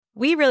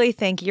We really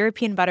think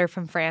European butter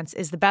from France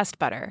is the best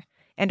butter,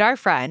 and our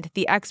friend,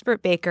 the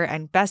expert baker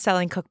and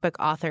best-selling cookbook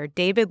author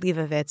David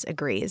Leibovitz,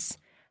 agrees.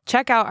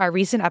 Check out our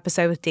recent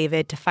episode with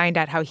David to find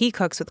out how he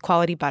cooks with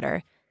quality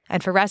butter.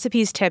 And for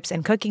recipes, tips,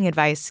 and cooking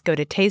advice, go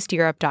to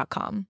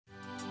tasteeurope.com.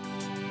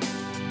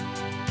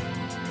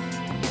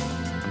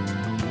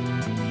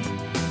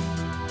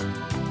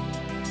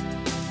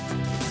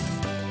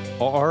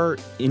 Our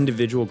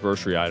individual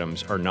grocery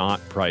items are not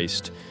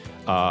priced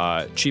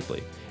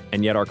cheaply,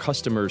 and yet our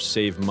customers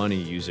save money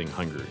using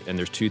Hungryroot. And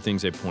there's two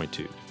things they point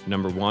to.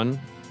 Number one,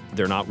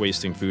 they're not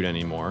wasting food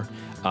anymore.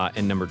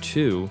 And number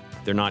two,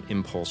 they're not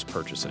impulse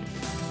purchasing.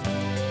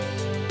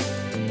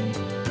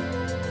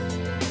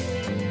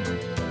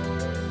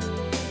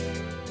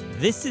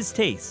 This is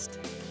Taste.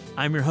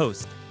 I'm your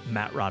host,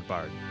 Matt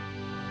Rodbard.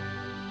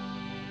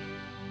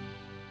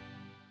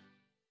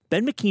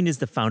 Ben McKean is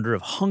the founder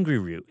of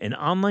Hungryroot, an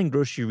online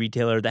grocery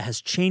retailer that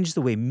has changed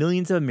the way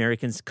millions of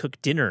Americans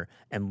cook dinner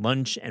and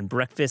lunch and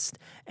breakfast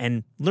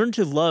and learn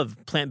to love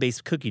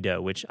plant-based cookie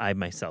dough, which I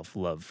myself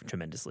love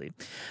tremendously.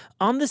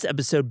 On this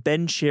episode,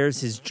 Ben shares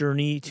his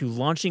journey to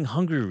launching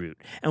Hungryroot,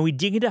 and we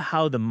dig into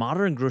how the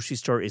modern grocery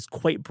store is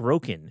quite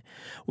broken.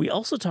 We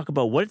also talk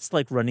about what it's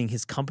like running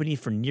his company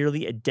for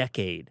nearly a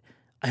decade.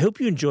 I hope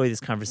you enjoy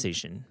this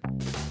conversation.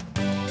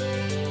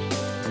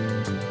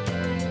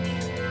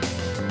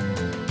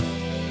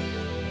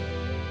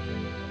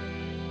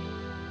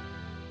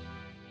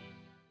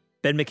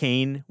 Ben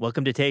McKean,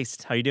 welcome to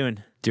Taste. How you doing?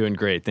 Doing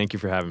great. Thank you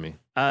for having me.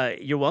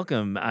 You're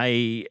welcome.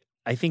 I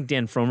think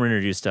Dan Fromer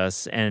introduced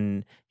us,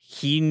 and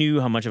he knew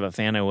how much of a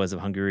fan I was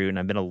of Hungryroot, and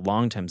I've been a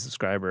long-time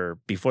subscriber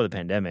before the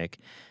pandemic.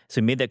 So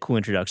he made that cool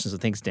introduction. So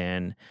thanks,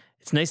 Dan.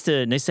 It's nice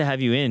to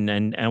have you in,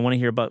 and I want to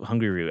hear about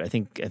Hungryroot. I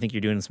think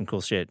you're doing some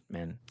cool shit,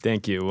 man.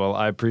 Thank you. Well,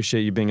 I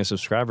appreciate you being a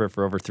subscriber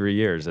for over 3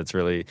 years. That's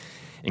really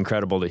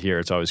incredible to hear.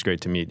 It's always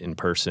great to meet in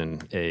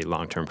person a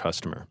long-term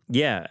customer.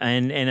 Yeah,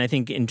 and I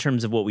think in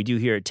terms of what we do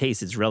here at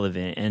Taste, it's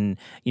relevant. And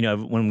you know,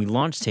 when we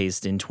launched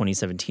Taste in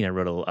 2017, I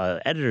wrote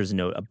a editor's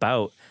note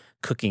about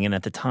cooking, and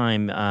at the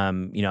time,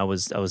 I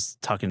was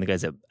talking to the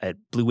guys at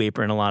Blue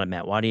Apron a lot, at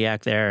Matt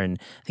Wadiak there, and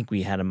I think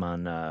we had him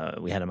on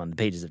the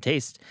pages of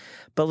Taste.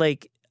 But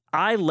like,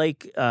 I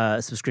like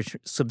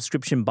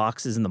subscription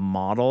boxes in the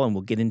model, and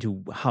we'll get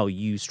into how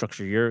you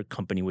structure your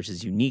company, which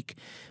is unique.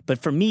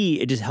 But for me,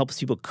 it just helps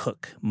people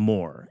cook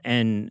more.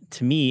 And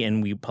to me,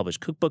 and we publish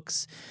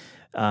cookbooks,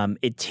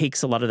 it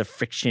takes a lot of the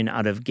friction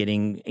out of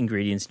getting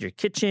ingredients in your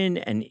kitchen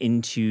and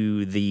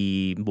into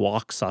the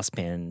wok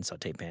saucepan,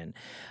 saute pan.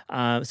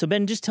 So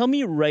Ben, just tell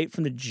me right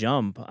from the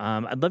jump.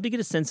 I'd love to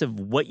get a sense of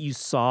what you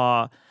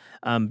saw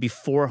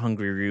before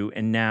Hungryroot,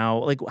 and now,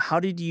 like, how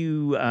did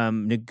you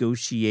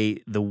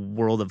negotiate the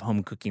world of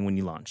home cooking when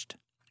you launched?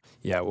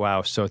 Yeah,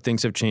 wow. So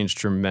things have changed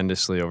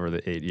tremendously over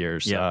the 8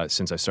 years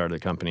since I started the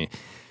company.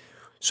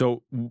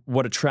 So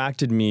what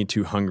attracted me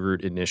to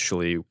Hungryroot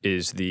initially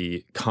is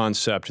the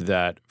concept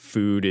that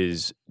food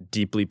is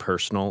deeply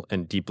personal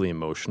and deeply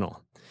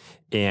emotional,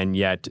 and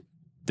yet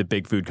the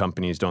big food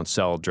companies don't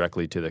sell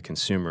directly to the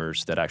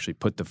consumers that actually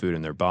put the food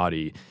in their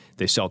body.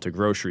 They sell to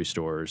grocery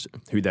stores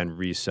who then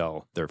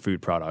resell their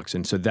food products.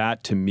 And so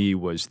that, to me,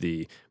 was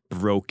the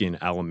broken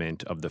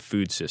element of the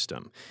food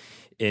system.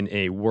 In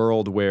a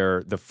world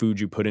where the food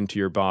you put into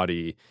your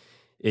body,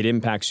 it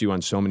impacts you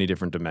on so many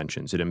different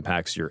dimensions. It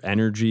impacts your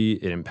energy.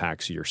 It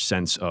impacts your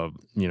sense of,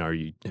 are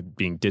you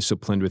being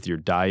disciplined with your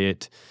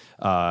diet?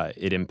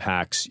 It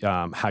impacts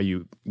how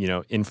you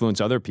influence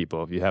other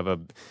people. If you have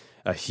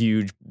a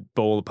huge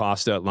bowl of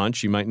pasta at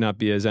lunch, you might not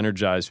be as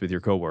energized with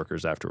your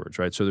coworkers afterwards,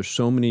 right? So there's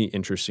so many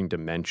interesting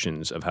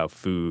dimensions of how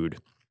food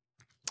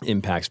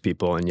impacts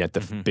people, and yet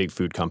the big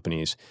food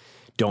companies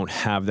don't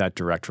have that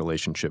direct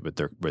relationship with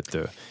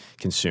the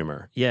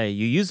consumer. Yeah,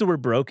 you use the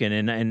word broken,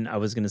 and I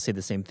was going to say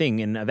the same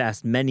thing. And I've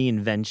asked many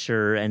in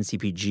venture and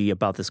CPG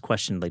about this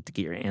question. I'd like to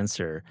get your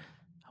answer.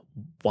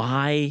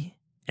 Why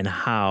and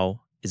how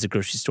is a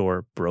grocery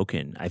store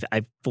broken?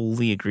 I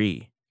fully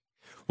agree.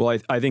 Well,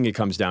 I think it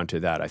comes down to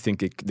that. I think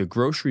the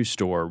grocery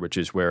store, which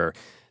is where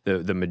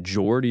the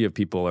majority of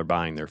people are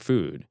buying their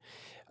food,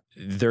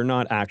 they're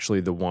not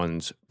actually the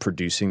ones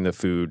producing the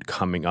food,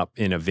 coming up,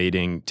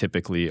 innovating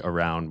typically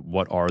around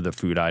what are the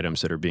food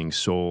items that are being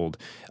sold.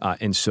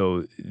 And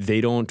so they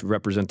don't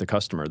represent the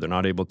customer. They're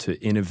not able to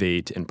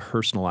innovate and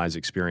personalize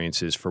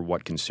experiences for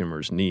what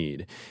consumers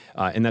need.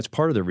 And that's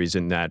part of the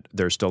reason that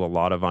there's still a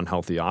lot of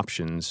unhealthy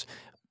options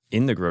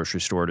in the grocery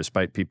store,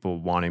 despite people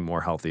wanting more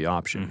healthy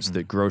options.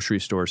 The grocery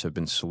stores have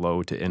been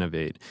slow to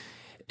innovate.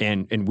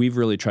 And we've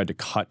really tried to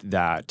cut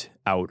that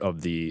out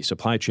of the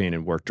supply chain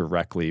and work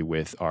directly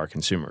with our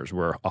consumers,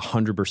 where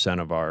 100%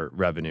 of our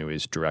revenue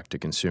is direct to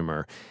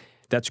consumer.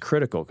 That's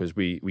critical because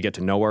we get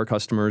to know our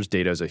customers.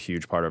 Data is a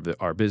huge part of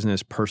our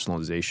business.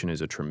 Personalization is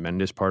a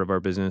tremendous part of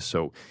our business.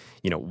 So,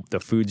 the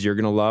foods you're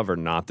going to love are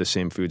not the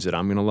same foods that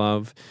I'm going to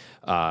love.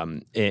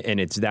 And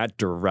it's that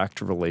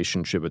direct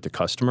relationship with the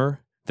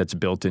customer that's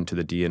built into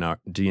the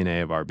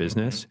DNA of our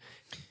business.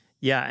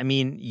 Yeah, I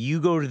mean, you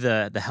go to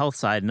the health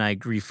side, and I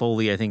agree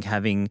fully. I think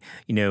having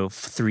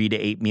 3 to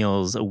 8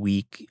 meals a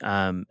week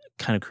kind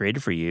of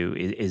created for you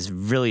is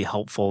really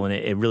helpful, and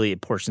it really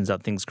portions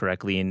out things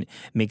correctly and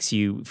makes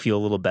you feel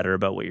a little better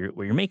about what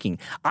you're making.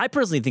 I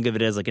personally think of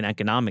it as like an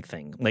economic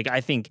thing, like I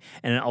think,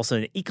 and also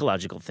an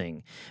ecological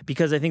thing,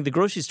 because I think the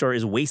grocery store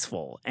is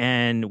wasteful,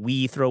 and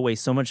we throw away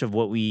so much of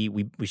what we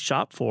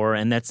shop for,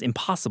 and that's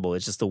impossible.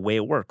 It's just the way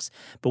it works.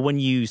 But when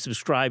you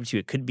subscribe to,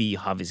 it could be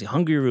obviously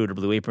Hungryroot or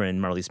Blue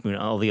Apron, Marley Spoon,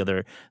 all the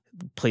other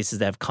places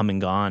that have come and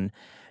gone,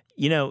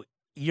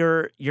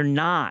 you're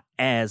not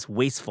as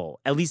wasteful,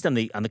 at least on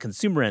the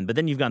consumer end. But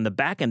then you've got on the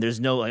back end, there's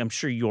no, I'm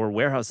sure your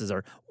warehouses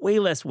are way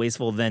less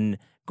wasteful than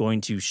going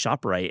to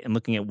ShopRite and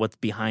looking at what's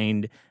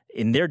behind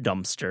in their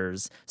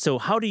dumpsters. So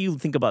how do you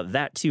think about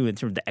that too in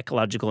terms of the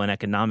ecological and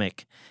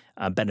economic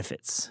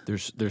benefits?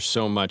 There's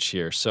so much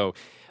here. So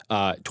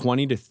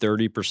 20 to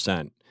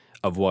 30%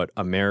 of what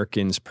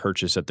Americans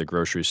purchase at the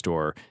grocery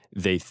store,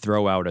 they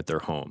throw out at their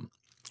home.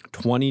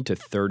 20 to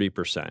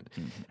 30%.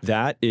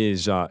 That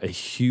is a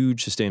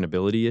huge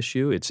sustainability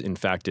issue. It's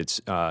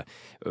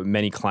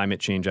many climate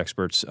change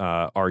experts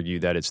argue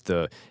that it's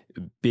the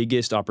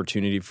biggest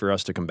opportunity for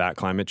us to combat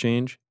climate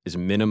change is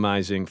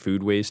minimizing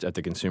food waste at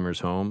the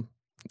consumer's home.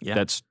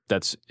 Yeah.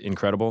 That's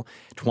incredible.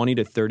 20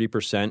 to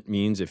 30%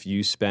 means if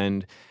you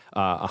spend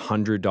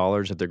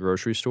 $100 at the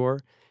grocery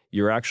store,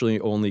 you're actually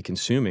only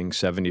consuming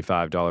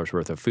 $75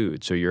 worth of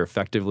food. So you're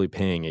effectively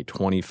paying a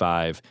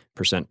 25%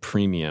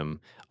 premium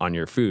on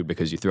your food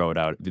because you throw it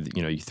out,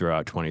 you throw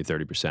out 20,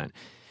 30%.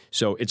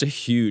 So it's a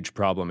huge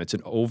problem. It's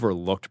an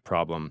overlooked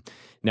problem.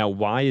 Now,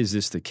 why is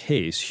this the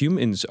case?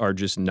 Humans are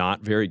just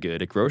not very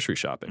good at grocery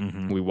shopping.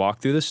 Mm-hmm. We walk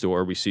through the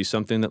store, we see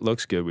something that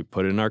looks good, we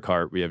put it in our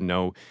cart, we have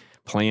no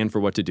plan for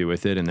what to do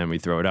with it, and then we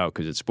throw it out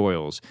because it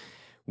spoils.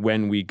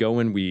 When we go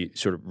and we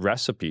sort of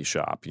recipe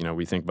shop,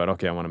 we think about,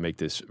 okay, I want to make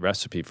this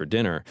recipe for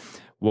dinner.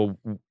 Well,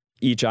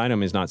 each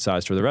item is not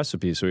sized for the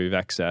recipe, so we have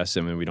excess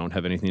and we don't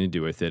have anything to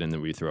do with it, and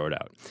then we throw it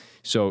out.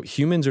 So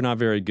humans are not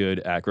very good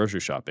at grocery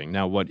shopping.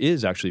 Now, what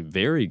is actually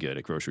very good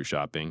at grocery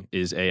shopping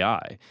is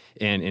AI.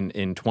 And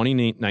in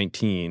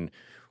 2019,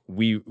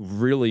 we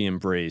really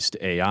embraced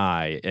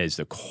AI as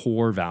the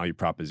core value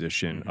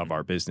proposition of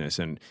our business.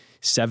 And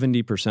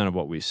 70% of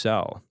what we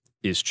sell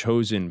is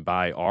chosen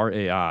by our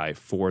AI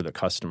for the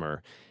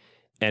customer.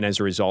 And as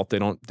a result, they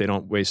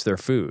don't waste their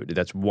food.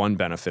 That's one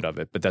benefit of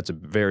it, but that's a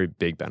very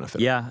big benefit.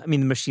 Yeah, I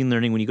mean, the machine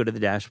learning, when you go to the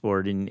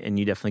dashboard and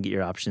you definitely get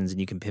your options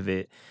and you can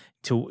pivot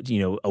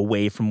to,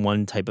 away from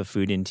one type of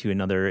food into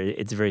another,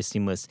 it's very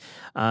seamless.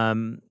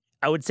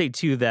 I would say,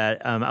 too,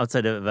 that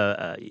outside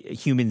of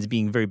humans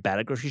being very bad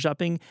at grocery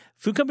shopping,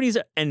 food companies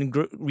and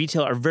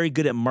retail are very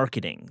good at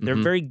marketing. They're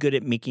very good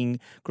at making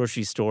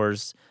grocery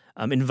stores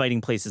inviting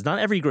places. Not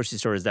every grocery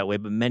store is that way,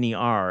 but many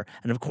are.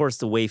 And of course,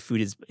 the way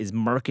food is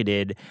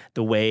marketed,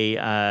 the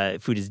way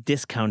food is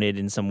discounted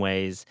in some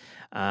ways,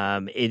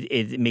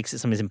 it makes it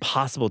sometimes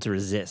impossible to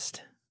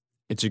resist.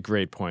 It's a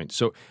great point.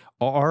 So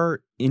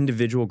our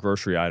individual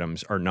grocery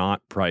items are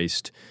not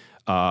priced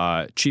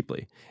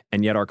cheaply,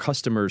 and yet our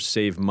customers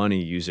save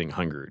money using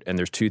Hungryroot. And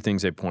there's two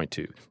things they point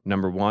to.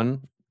 Number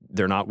one,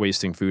 they're not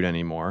wasting food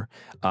anymore.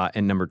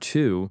 And number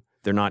two,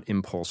 they're not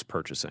impulse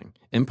purchasing.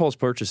 Impulse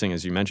purchasing,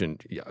 as you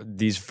mentioned,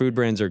 these food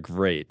brands are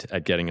great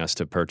at getting us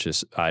to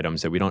purchase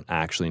items that we don't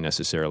actually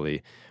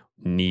necessarily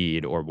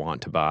need or want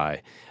to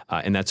buy.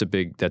 And that's a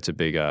big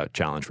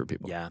challenge for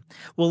people. Yeah.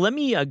 Well, let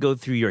me go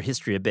through your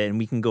history a bit, and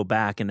we can go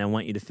back, and I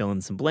want you to fill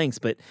in some blanks.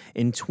 But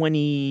in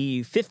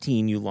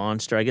 2015, you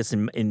launched, or I guess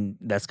in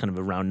that's kind of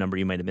a round number.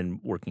 You might have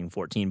been working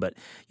 14, but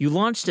you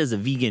launched as a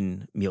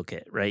vegan meal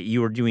kit, right?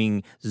 You were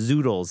doing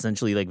zoodles,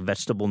 essentially like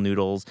vegetable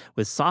noodles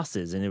with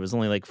sauces, and it was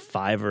only like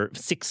 5 or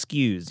 6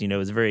 SKUs. It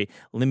was very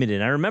limited.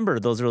 And I remember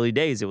those early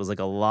days. It was like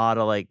a lot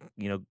of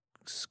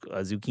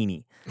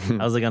zucchini.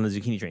 I was like on the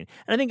zucchini train.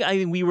 And I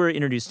think we were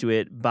introduced to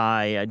it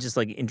by just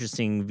like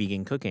interesting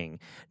vegan cooking.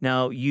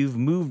 Now you've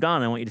moved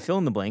on. I want you to fill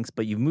in the blanks,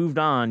 but you've moved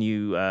on.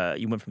 You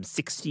went from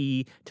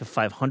 60 to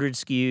 500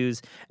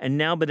 SKUs. And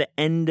now by the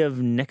end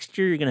of next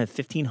year, you're going to have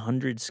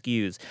 1,500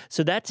 SKUs.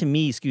 So that to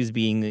me, SKUs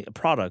being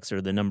products or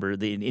the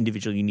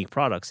individual unique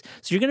products.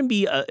 So you're going to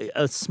be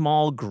a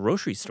small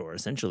grocery store,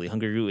 essentially.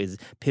 Hungryroot is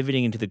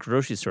pivoting into the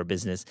grocery store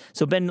business.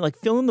 So Ben,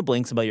 fill in the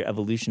blanks about your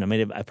evolution.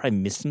 I probably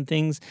missed some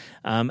things.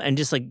 And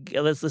just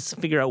let's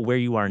figure out where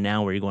you are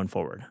now, where you're going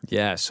forward.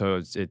 Yeah,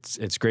 so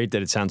it's great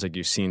that it sounds like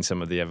you've seen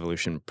some of the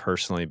evolution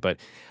personally, but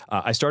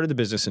I started the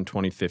business in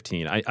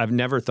 2015. I've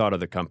never thought of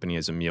the company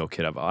as a meal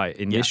kit. I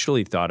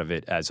initially thought of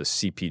it as a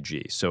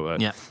CPG, so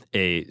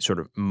a sort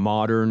of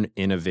modern,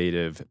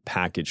 innovative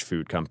packaged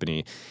food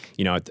company.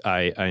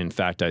 I in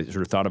fact sort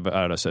of thought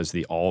about us as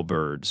the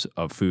Allbirds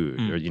of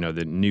food, or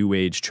the new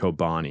age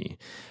Chobani.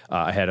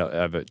 I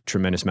have a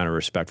tremendous amount of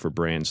respect for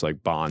brands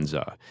like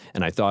Bonza,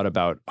 and I thought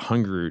about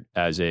Hungryroot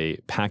as a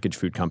packaged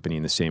food company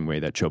in the same way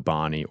that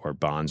Chobani or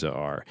Bonza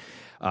are.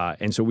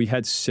 And so we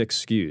had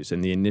 6 SKUs,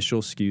 and the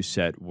initial SKU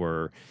set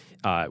were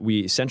we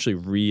essentially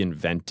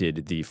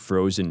reinvented the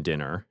frozen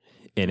dinner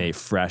in a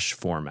fresh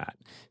format.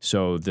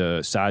 So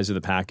the size of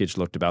the package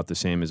looked about the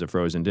same as a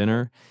frozen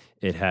dinner.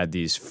 It had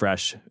these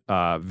fresh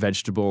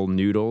vegetable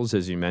noodles,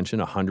 as you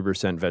mentioned,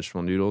 100%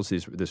 vegetable noodles.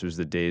 This was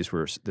the days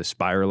where the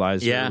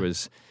spiralizer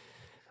was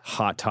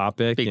hot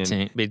topic. Big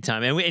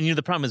time. And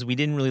the problem is we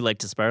didn't really like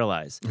to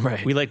spiralize.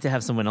 Right. We like to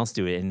have someone else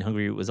do it, and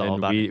Hungryroot was all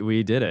about it.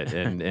 We did it.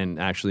 And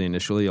actually,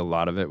 initially, a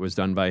lot of it was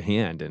done by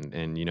hand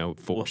and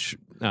sore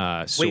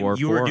Wait,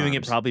 you were doing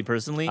it probably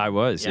personally? I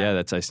was, yeah.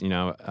 That's,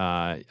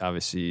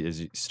 obviously,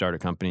 as you start a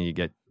company,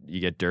 you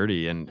get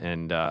dirty.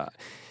 And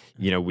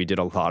we did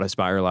a lot of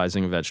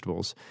spiralizing of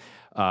vegetables.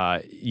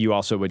 You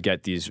also would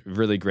get these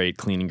really great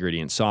clean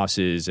ingredient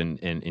sauces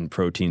and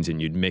proteins,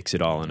 and you'd mix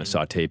it all in a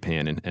saute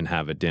pan and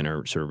have a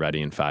dinner sort of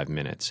ready in 5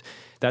 minutes.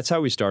 That's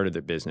how we started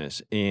the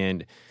business.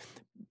 And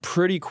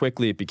pretty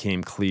quickly it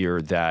became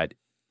clear that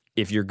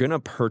if you're going to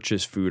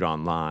purchase food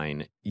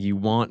online, you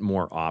want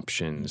more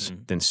options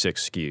than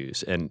 6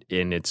 SKUs. And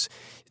it's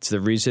the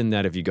reason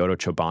that if you go to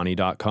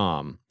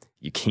Chobani.com,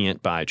 you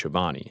can't buy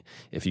Chobani.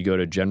 If you go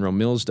to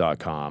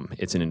generalmills.com,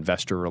 it's an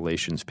investor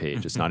relations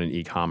page. It's not an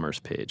e-commerce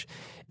page.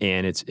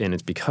 And it's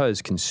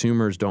because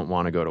consumers don't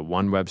want to go to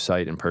one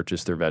website and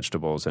purchase their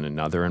vegetables and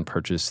another and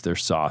purchase their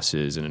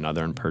sauces and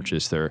another and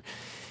purchase their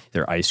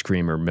ice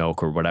cream or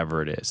milk or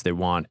whatever it is. They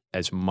want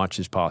as much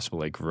as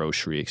possible a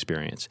grocery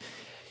experience.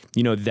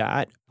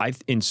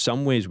 In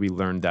some ways we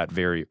learned that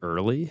very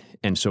early.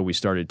 And so we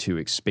started to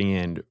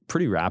expand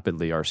pretty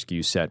rapidly our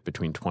SKU set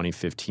between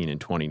 2015 and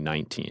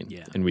 2019.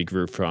 Yeah. And we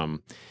grew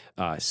from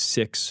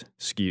 6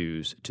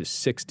 SKUs to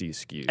 60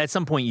 SKUs. At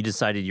some point you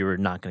decided you were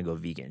not going to go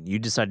vegan. You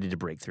decided to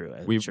break through.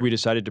 We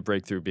decided to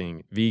break through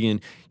being vegan.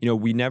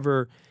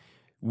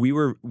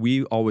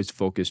 We always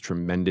focused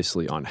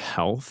tremendously on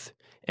health.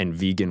 And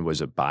vegan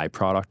was a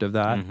byproduct of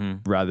that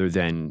rather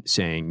than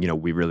saying,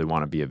 we really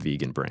want to be a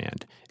vegan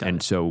brand.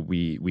 So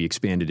we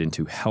expanded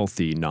into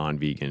healthy,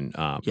 non-vegan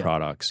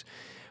products.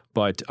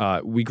 But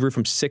we grew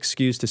from 6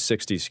 SKUs to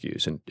 60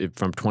 SKUs and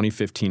from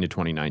 2015 to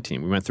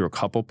 2019. We went through a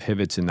couple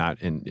pivots in that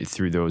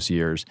through those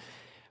years.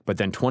 But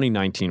then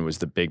 2019 was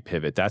the big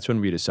pivot. That's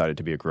when we decided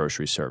to be a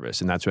grocery service.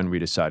 And that's when we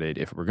decided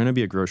if we're going to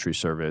be a grocery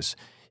service,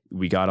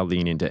 we got to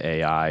lean into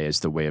AI as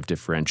the way of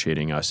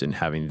differentiating us and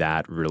having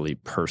that really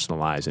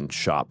personalize and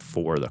shop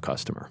for the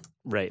customer.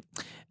 Right.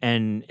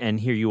 And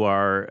here you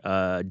are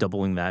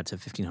doubling that to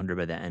 1,500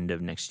 by the end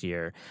of next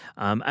year.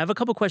 I have a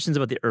couple questions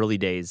about the early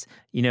days.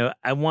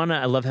 I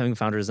love having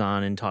founders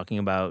on and talking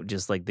about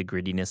just like the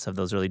grittiness of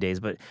those early days.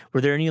 But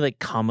were there any like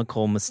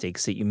comical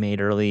mistakes that you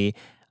made early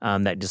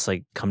that just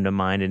like come to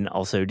mind, and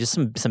also just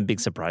some big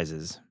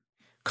surprises?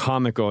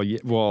 Comical,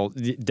 well,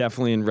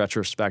 definitely in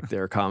retrospect,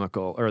 they're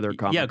comical.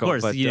 Yeah, of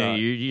course. But,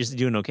 you're just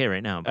doing okay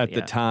right now. At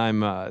the time,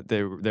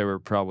 they were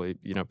probably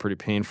pretty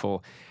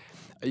painful.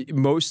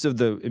 Most of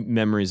the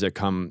memories that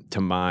come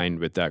to mind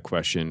with that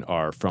question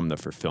are from the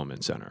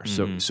fulfillment center.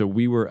 So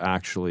we were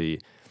actually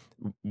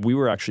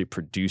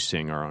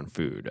producing our own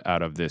food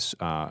out of this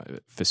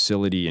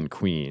facility in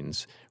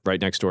Queens,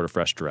 right next door to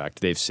Fresh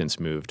Direct. They've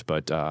since moved,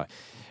 but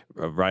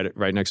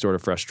right next door to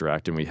Fresh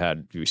Direct, and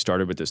we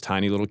started with this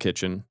tiny little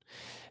kitchen,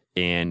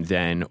 and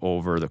then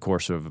over the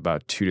course of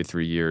about 2 to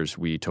 3 years,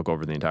 we took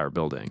over the entire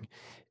building,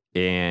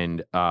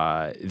 and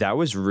that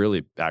was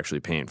really actually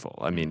painful.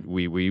 I mean,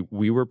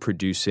 we were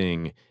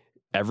producing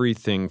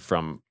everything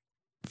from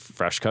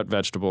fresh cut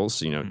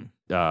vegetables,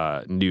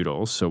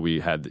 noodles. So we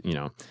had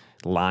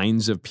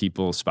lines of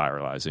people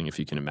spiralizing, if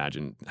you can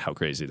imagine how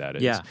crazy that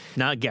is. Yeah,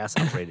 not gas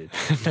operated.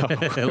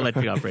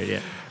 Electric operated,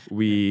 yeah.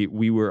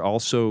 We were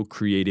also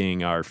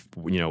creating our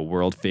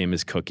world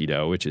famous cookie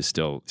dough, which is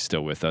still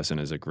with us and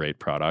is a great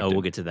product. Oh,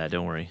 we'll get to that,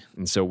 don't worry.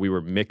 And so we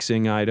were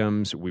mixing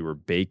items, we were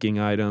baking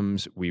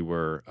items, we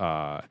were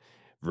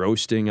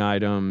roasting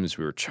items,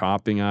 we were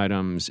chopping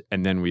items,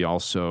 and then we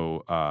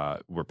also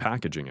were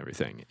packaging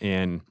everything.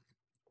 And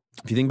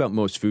if you think about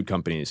most food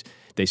companies,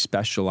 they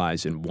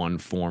specialize in one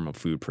form of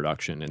food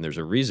production, and there's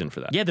a reason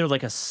for that. Yeah, they're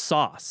like a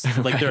sauce.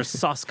 Like they're a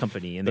sauce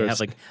company, and they have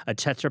like a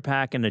Tetra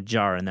Pak and a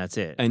jar, and that's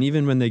it. And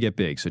even when they get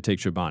big, so take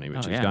Chobani,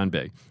 which has gone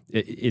big,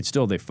 it's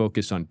still, they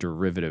focus on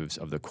derivatives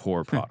of the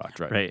core product,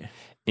 right? Right.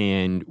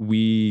 And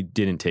we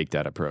didn't take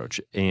that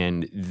approach.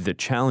 And the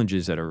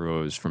challenges that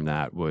arose from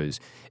that was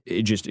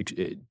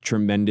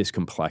tremendous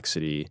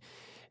complexity,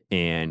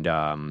 and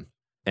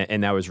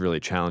that was really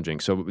challenging.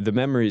 So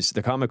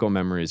the comical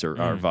memories are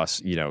of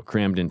us,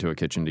 crammed into a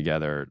kitchen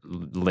together,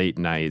 late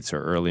nights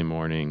or early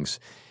mornings,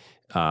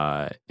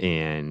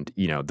 and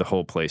the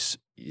whole place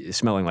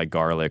smelling like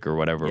garlic or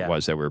whatever it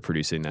was that we were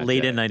producing that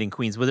late day. At night in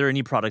Queens. Were there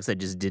any products that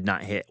just did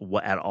not hit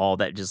at all?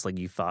 That just like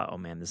you thought, oh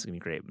man, this is gonna be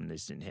great, and they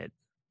just didn't hit?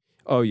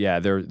 Oh yeah,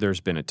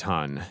 there's been a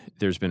ton.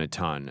 There's been a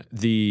ton.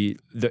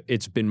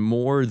 It's been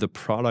more the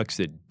products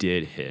that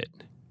did hit.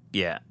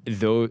 Yeah,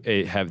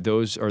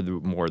 those are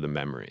more the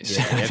memories.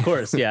 Yeah, of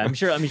course. Yeah, I'm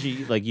sure.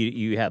 Like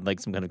you had like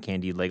some kind of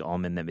candied like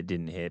almond that it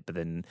didn't hit, but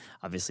then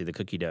obviously the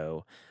cookie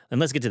dough. And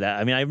let's get to that.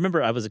 I mean, I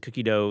remember I was a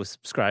cookie dough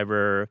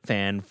subscriber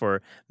fan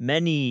for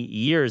many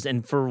years,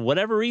 and for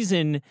whatever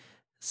reason,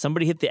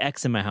 somebody hit the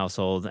X in my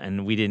household,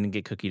 and we didn't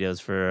get cookie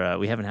doughs for,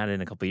 we haven't had it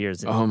in a couple of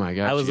years. And oh my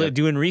gosh. I was like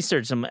doing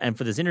research, and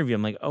for this interview,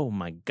 I'm like, oh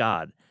my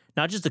God.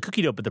 Not just the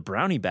cookie dough, but the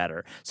brownie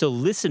batter. So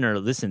listener,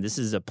 listen, this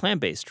is a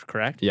plant-based,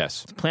 correct?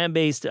 Yes. It's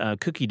plant-based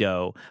cookie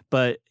dough.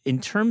 But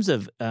in terms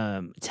of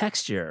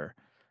texture,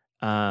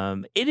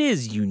 it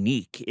is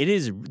unique.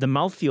 The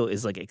mouthfeel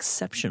is like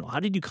exceptional. How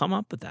did you come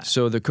up with that?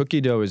 So the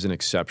cookie dough is an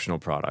exceptional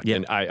product.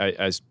 Yeah.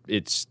 And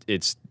it's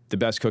the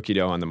best cookie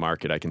dough on the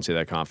market. I can say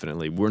that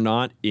confidently. We're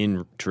not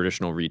in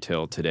traditional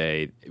retail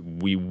today.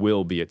 We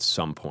will be at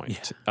some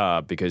point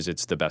because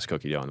it's the best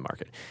cookie dough on the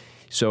market.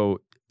 So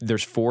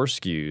there's 4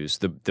 SKUs.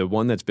 The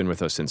one that's been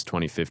with us since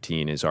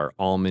 2015 is our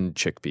almond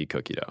chickpea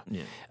cookie dough.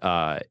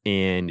 Yeah.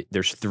 And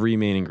there's 3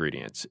 main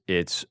ingredients.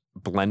 It's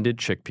blended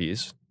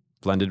chickpeas,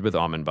 blended with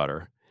almond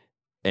butter,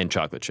 and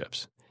chocolate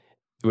chips,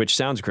 which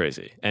sounds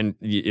crazy. And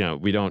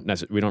we don't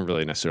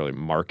really necessarily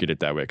market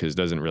it that way because it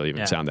doesn't really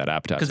even sound that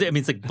appetizing. Because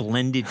it's like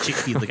blended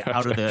chickpeas, like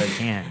out of the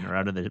can or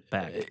out of the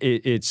bag.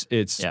 It's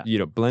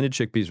blended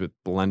chickpeas with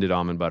blended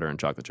almond butter and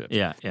chocolate chips.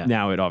 Yeah.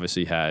 Now it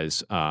obviously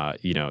has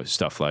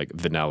stuff like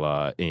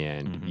vanilla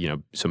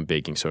and some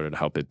baking soda to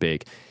help it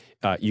bake.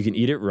 You can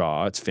eat it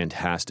raw. It's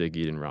fantastic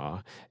eating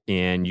raw,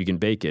 and you can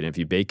bake it. And if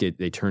you bake it,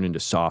 they turn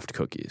into soft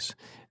cookies.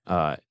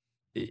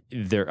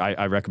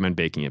 I recommend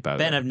baking it, by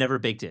the way. Ben, I've never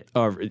baked it.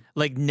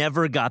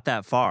 Never got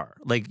that far.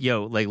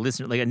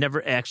 Listen, I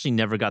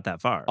never got that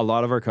far. A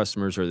lot of our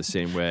customers are the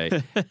same way.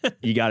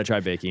 You got to try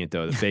baking it,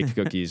 though. The baked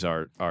cookies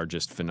are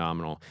just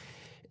phenomenal.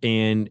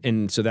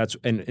 And so that's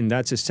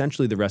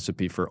essentially the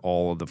recipe for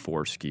all of the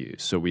 4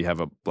 SKUs. So we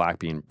have a black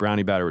bean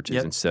brownie batter, which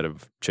is instead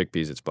of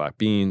chickpeas, it's black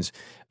beans.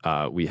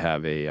 We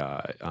have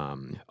a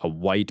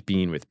white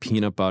bean with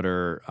peanut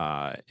butter,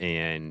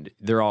 and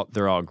they're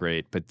all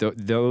great. But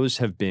those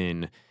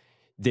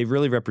they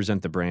really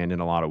represent the brand in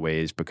a lot of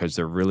ways because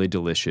they're really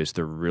delicious,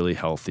 they're really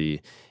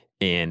healthy,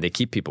 and they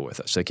keep people with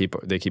us. They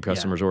keep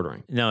customers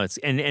ordering. No, it's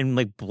and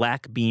like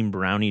black bean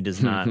brownie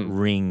does not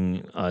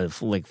ring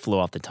flow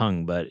off the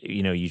tongue, but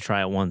you try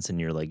it once and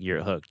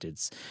you're hooked.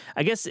 It's,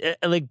 I guess,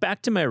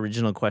 back to my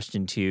original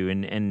question too,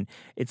 and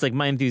it's like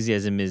my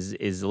enthusiasm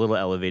is a little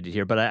elevated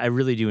here, but I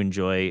really do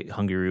enjoy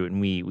Hungryroot,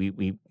 and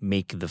we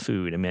make the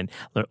food. I mean,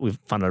 we've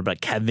found out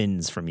about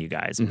Kevin's from you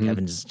guys, and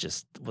Kevin's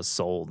just was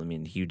sold. I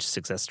mean, huge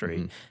success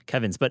story,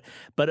 Kevin's. But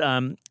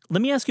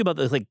let me ask you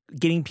about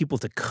getting people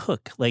to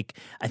cook.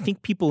 I think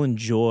people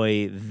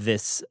enjoy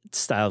this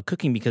style of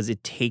cooking because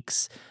it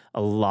takes a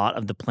lot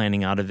of the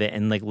planning out of it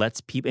and lets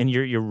people, and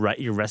your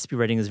recipe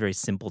writing is very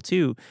simple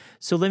too.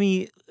 So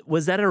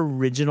was that an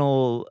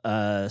original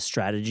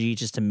strategy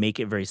just to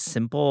make it very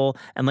simple?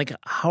 And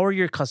how are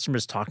your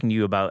customers talking to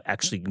you about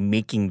actually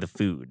making the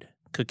food,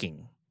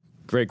 cooking?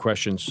 Great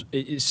questions.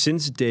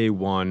 Since day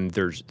one,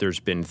 there's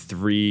been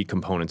 3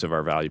 components of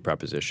our value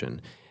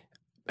proposition: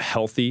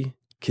 healthy,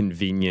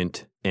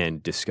 convenient,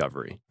 and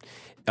discovery.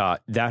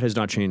 That has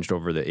not changed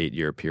over the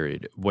 8-year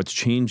period. What's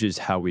changed is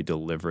how we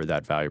deliver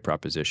that value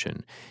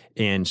proposition.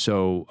 And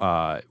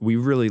so we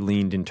really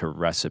leaned into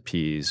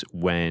recipes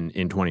in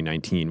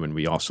 2019, when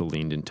we also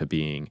leaned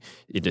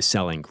into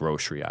selling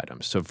grocery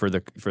items. So for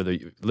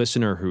the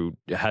listener who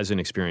hasn't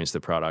experienced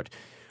the product,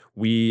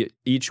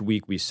 each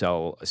week we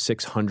sell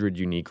 600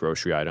 unique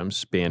grocery items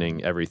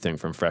spanning everything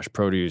from fresh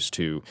produce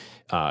to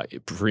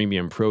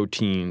premium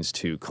proteins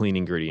to clean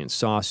ingredient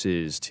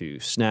sauces to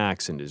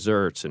snacks and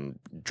desserts and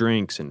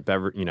drinks and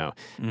beverage.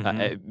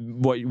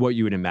 What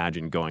you would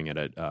imagine getting at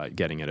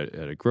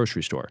a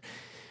grocery store.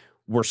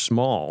 We're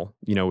small,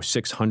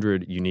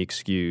 600 unique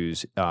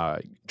SKUs.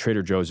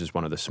 Trader Joe's is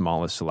one of the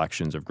smallest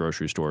selections of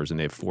grocery stores, and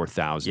they have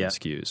 4,000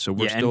 SKUs. So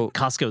we're still. And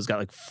Costco's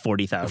got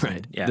 40,000.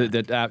 Right. Yeah.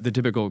 The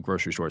typical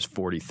grocery store is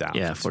 40,000.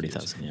 Yeah,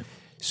 40,000. Yeah.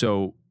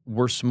 So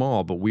we're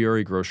small, but we are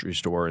a grocery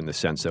store in the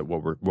sense that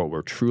what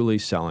we're truly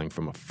selling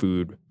from a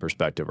food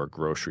perspective are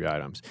grocery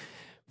items.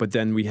 But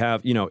then we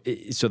have,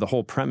 so the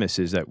whole premise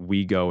is that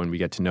we go and we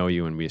get to know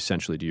you and we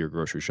essentially do your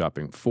grocery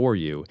shopping for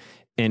you.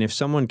 And if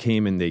someone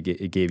came and they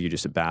gave you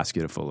just a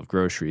basket full of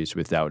groceries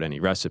without any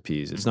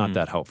recipes, it's not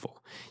that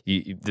helpful.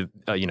 The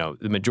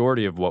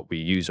majority of what we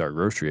use our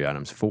grocery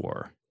items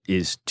for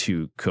is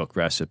to cook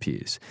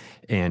recipes.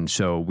 And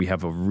so we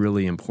have a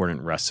really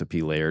important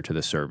recipe layer to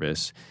the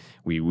service.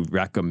 We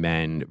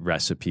recommend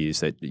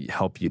recipes that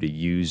help you to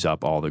use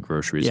up all the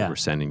groceries that we're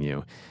sending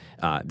you.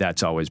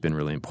 That's always been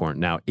really important.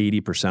 Now,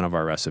 80% of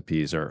our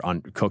recipes are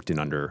cooked in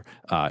under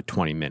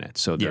 20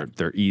 minutes. So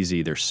they're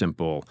easy, they're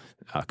simple,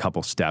 a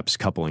couple steps,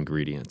 couple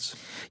ingredients.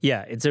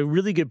 Yeah, it's a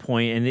really good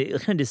point, and it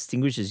kind of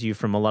distinguishes you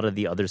from a lot of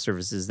the other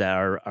services that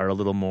are a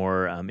little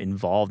more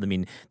involved. I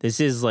mean, this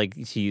is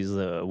to use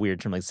a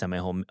weird term,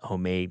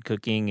 semi-homemade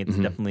cooking. It's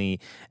definitely,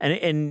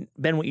 and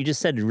Ben, what you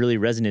just said really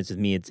resonates with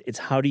me. It's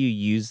how do you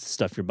use the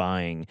stuff you're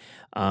buying,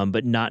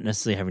 but not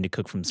necessarily having to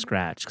cook from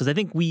scratch. Because I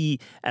think we,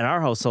 at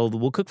our household,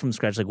 we'll cook from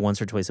scratch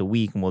once or twice a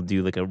week, and we'll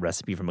do a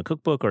recipe from a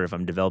cookbook, or if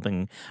I'm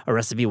developing a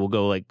recipe, we'll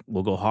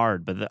go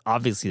hard. But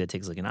obviously that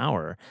takes an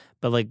hour.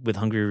 But with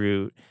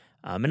Hungryroot,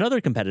 and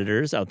other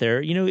competitors out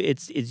there,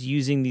 it's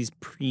using these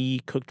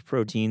pre-cooked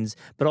proteins.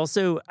 But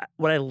also,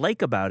 what I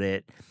like about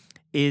it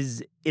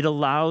is it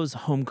allows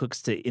home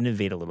cooks to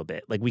innovate a little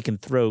bit. Like we can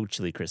throw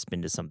chili crisp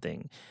into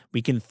something.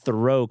 We can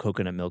throw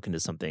coconut milk into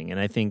something. And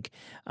I think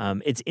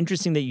it's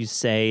interesting that you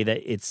say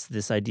that it's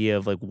this idea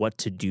of like what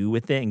to do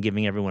with it and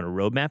giving everyone a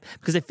roadmap,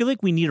 because I feel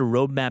like we need a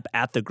roadmap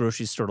at the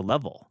grocery store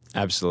level.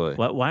 Absolutely.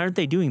 Why aren't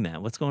they doing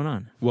that? What's going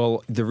on?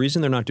 Well, the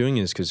reason they're not doing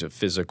it is because of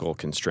physical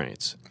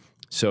constraints.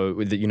 So,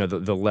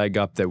 the leg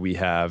up that we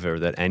have, or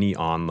that any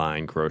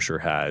online grocer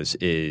has,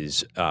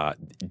 is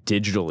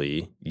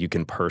digitally you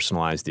can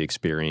personalize the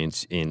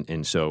experience.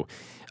 And so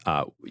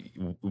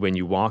when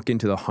you walk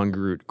into the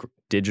Hungryroot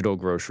digital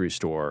grocery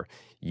store,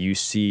 you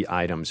see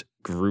items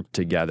grouped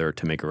together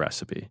to make a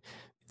recipe.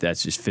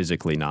 That's just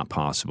physically not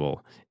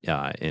possible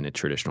in a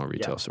traditional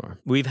retail store.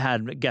 We've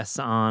had guests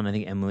on, I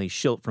think Emily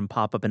Schilt from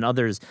Pop-Up and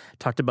others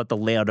talked about the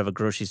layout of a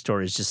grocery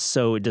store is just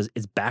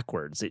it's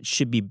backwards. It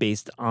should be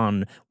based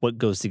on what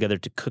goes together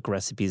to cook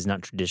recipes,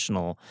 not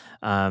traditional.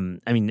 I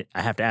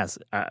have to ask,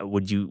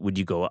 would you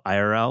go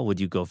IRL? Would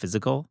you go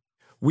physical?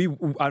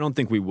 I don't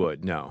think we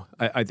would, no.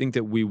 I think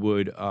that we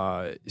would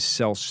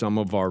sell some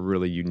of our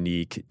really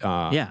unique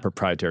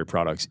proprietary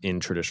products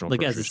in traditional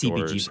grocery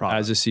stores. As a CPG product.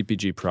 As a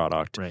CPG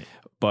product. Right.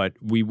 But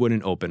we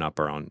wouldn't open up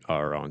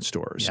our own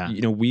stores.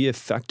 Yeah. We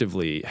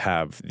effectively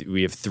have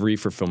 3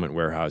 fulfillment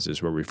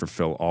warehouses where we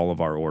fulfill all of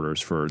our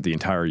orders for the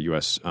entire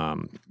U.S.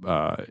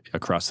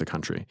 Across the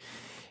country,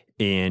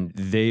 and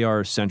they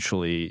are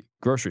essentially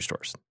grocery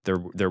stores.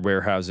 They're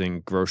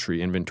warehousing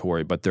grocery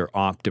inventory, but they're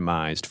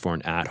optimized for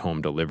an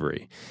at-home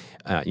delivery.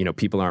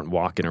 People aren't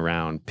walking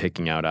around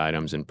picking out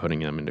items and putting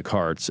them into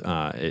carts.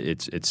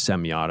 It's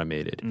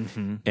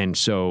semi-automated, and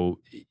so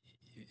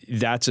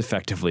that's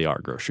effectively our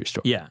grocery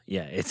store. Yeah.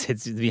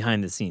 It's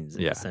behind the scenes.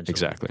 Yeah, essentially.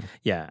 exactly.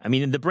 Yeah, I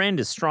mean the brand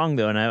is strong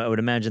though, and I would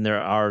imagine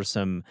there are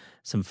some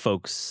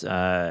folks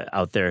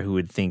out there who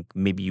would think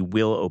maybe you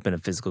will open a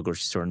physical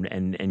grocery store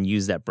and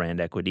use that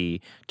brand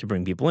equity to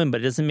bring people in,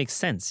 but it doesn't make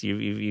sense.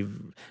 You're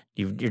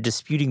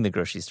disputing the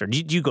grocery store.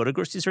 Do you go to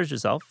grocery stores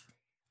yourself?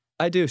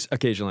 I do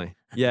occasionally.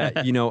 Yeah,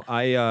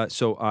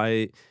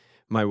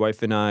 my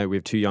wife and I, we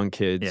have 2 young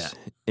kids,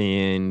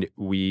 and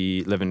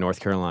we live in North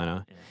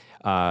Carolina.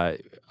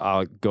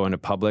 I'll go into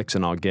Publix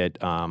and I'll get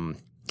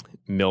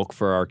milk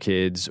for our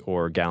kids,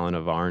 or a gallon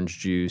of orange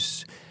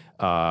juice,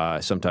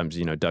 sometimes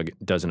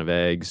dozen of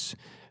eggs.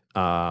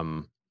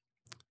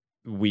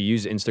 We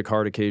use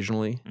Instacart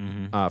occasionally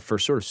for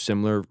sort of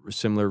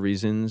similar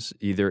reasons.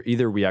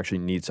 Either we actually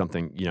need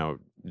something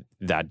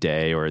that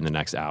day or in the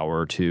next hour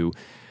or two,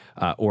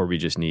 or we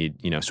just need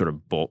sort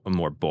of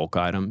more bulk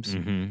items.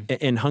 And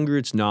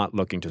Hungryroot's not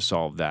looking to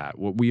solve that.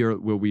 What we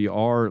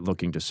are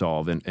looking to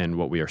solve, and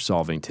what we are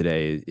solving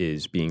today,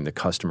 is being the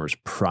customer's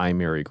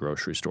primary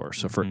grocery store.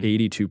 So for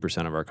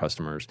 82% of our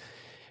customers,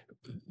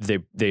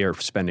 they are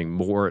spending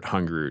more at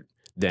Hungryroot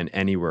than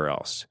anywhere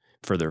else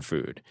for their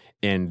food.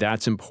 And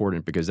that's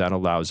important because that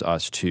allows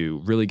us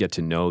to really get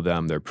to know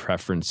them, their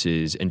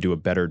preferences, and do a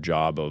better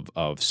job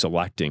of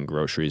selecting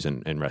groceries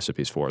and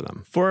recipes for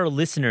them. For our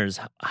listeners,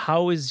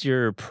 how is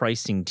your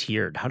pricing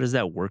tiered? How does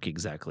that work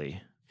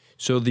exactly?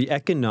 So the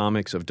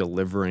economics of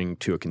delivering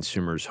to a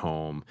consumer's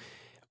home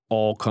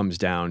all comes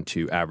down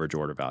to average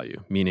order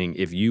value, meaning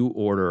if you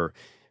order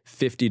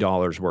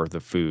 $50 worth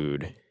of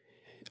food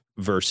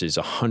versus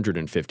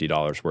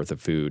 $150 worth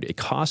of food, it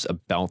costs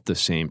about the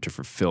same to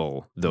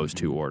fulfill those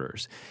 2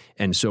 orders.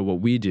 And so what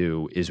we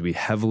do is we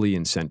heavily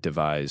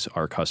incentivize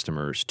our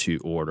customers to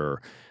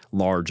order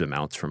large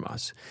amounts from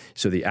us.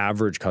 So the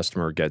average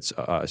customer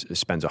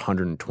spends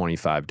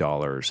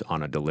 $125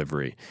 on a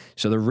delivery.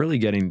 So they're really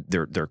getting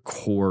their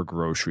core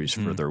groceries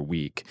for their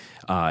week,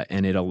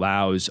 and it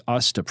allows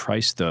us to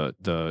price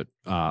the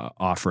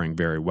offering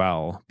very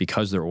well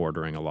because they're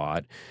ordering a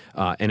lot,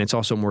 and it's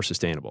also more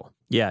sustainable.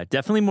 Yeah,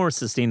 definitely more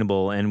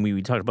sustainable. And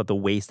we talked about the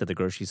waste at the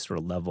grocery store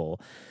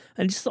level.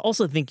 And just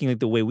also thinking like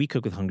the way we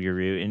cook with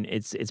Hungryroot, and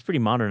it's pretty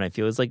modern, I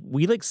feel. It's like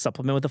we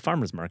supplement with the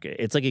farmer's market.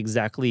 It's like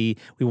exactly,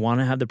 we want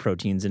to have the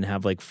proteins and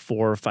have like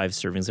 4 or 5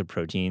 servings of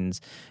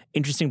proteins,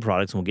 interesting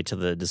products, and we'll get to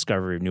the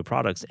discovery of new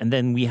products. And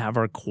then we have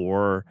our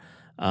core,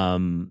 our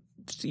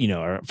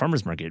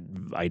farmer's market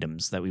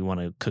items that we want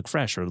to cook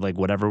fresh, or like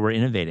whatever we're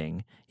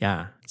innovating.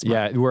 Yeah.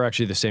 Yeah, we're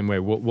actually the same way.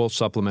 We'll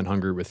supplement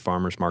Hungryroot with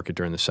farmer's market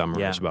during the summer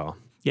as well.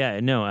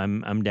 Yeah, no,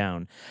 I'm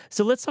down.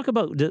 So let's talk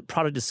about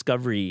product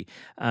discovery.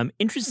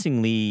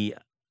 Interestingly,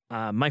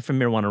 my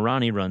friend Mirwana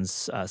Rani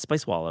runs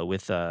Spicewalla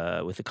with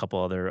a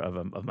couple other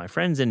of my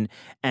friends,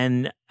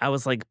 and I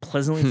was like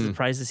pleasantly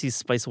surprised to see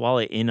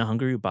Spicewalla in a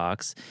Hungryroot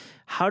box.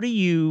 How do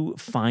you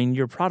find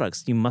your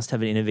products? You must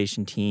have an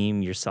innovation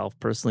team yourself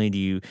personally.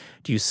 Do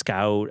you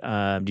scout?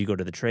 Do you go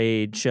to the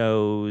trade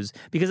shows?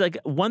 Because like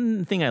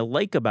one thing I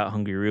like about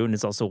Hungryroot, and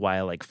it's also why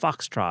I like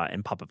Foxtrot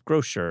and Pop-Up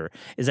Grocer,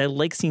 is I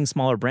like seeing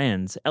smaller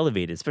brands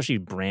elevated, especially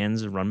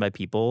brands run by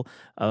people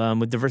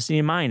with diversity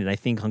in mind. And I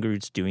think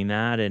Hungryroot's doing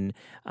that. And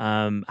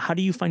how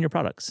do you find your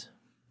products?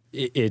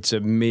 It's a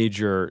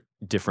major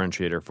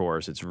differentiator for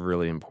us. It's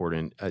really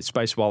important.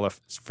 Spice Walla,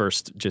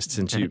 first, just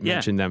since you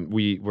mentioned them,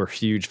 we were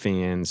huge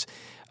fans.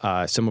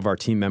 Some of our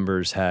team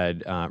members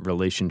had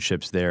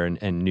relationships there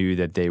and knew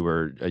that they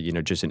were,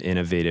 just an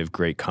innovative,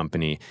 great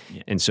company.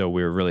 Yeah. And so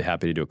we were really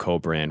happy to do a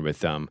co-brand with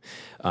them,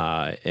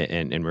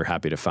 and we're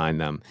happy to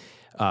find them.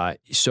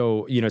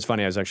 So, it's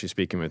funny, I was actually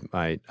speaking with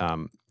my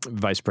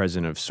vice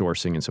president of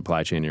sourcing and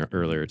supply chain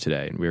earlier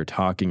today, and we were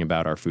talking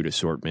about our food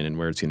assortment and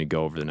where it's going to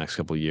go over the next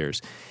couple of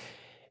years.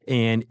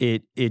 And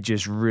it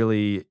just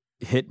really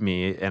hit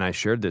me, and I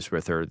shared this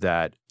with her,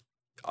 that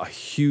a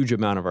huge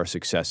amount of our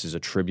success is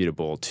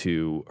attributable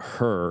to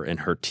her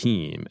and her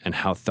team and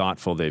how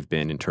thoughtful they've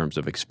been in terms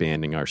of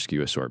expanding our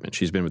SKU assortment.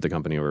 She's been with the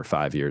company over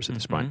 5 years at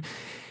this point.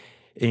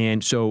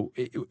 And so,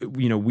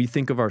 we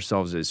think of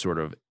ourselves as sort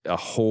of a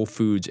Whole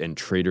Foods and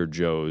Trader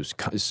Joe's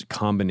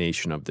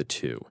combination of the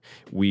two.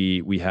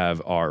 We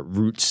have our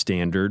Root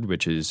standard,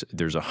 which is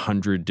there's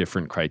 100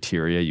 different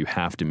criteria you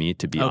have to meet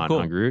to be on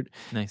Hungryroot.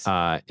 Nice.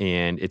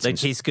 And it's like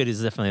Taste Good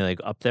is definitely like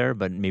up there,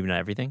 but maybe not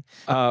everything.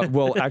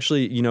 Well,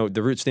 actually,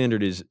 the Root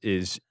standard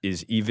is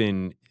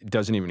even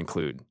doesn't even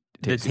include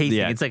the tasting.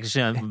 Yeah. It's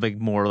like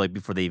more like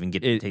before they even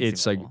get to tasting.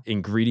 It's like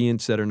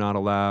ingredients that are not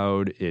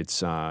allowed.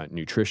 It's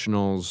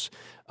nutritionals.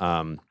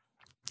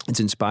 It's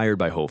inspired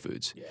by Whole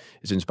Foods. Yeah.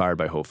 It's inspired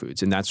by Whole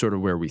Foods. And that's sort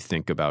of where we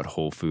think about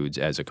Whole Foods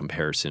as a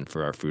comparison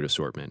for our food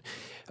assortment.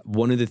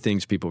 One of the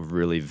things people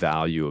really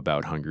value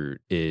about Hungryroot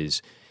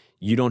is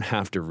you don't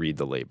have to read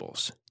the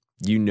labels.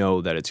 You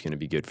know that it's going to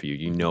be good for you.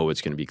 You know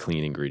it's going to be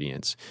clean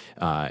ingredients.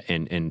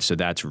 And so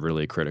that's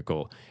really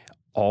critical.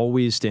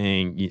 Always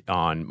staying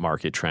on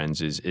market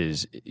trends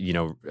is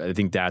I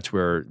think that's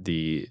where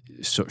the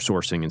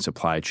sourcing and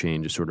supply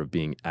chain, just sort of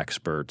being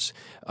experts,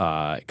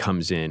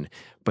 comes in.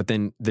 But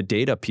then the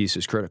data piece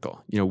is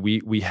critical.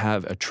 We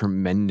have a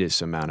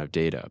tremendous amount of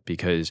data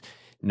because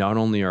not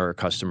only are our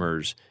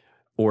customers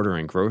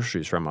ordering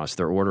groceries from us,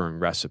 they're ordering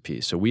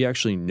recipes. So we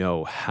actually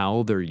know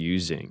how they're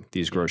using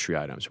these grocery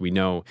items. We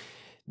know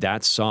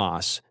that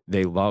sauce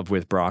they love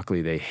with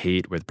broccoli, they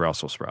hate with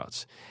Brussels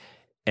sprouts.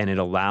 And it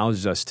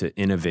allows us to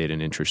innovate in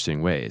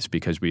interesting ways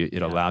because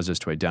it allows us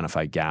to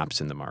identify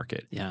gaps in the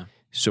market. Yeah.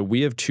 So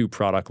we have 2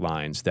 product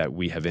lines that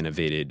we have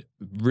innovated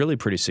really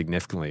pretty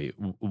significantly.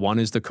 One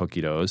is the cookie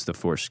doughs, the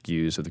 4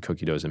 SKUs of the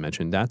cookie doughs I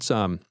mentioned. That's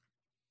the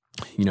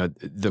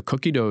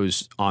cookie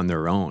doughs on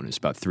their own is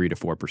about 3 to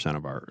 4%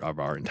 of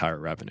our entire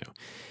revenue.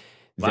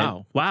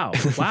 Wow.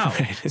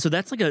 So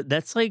that's like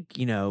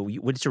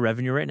what's your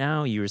revenue right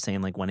now? You were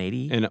saying like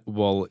 180? And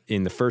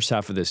in the first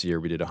half of this year,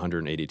 we did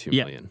 182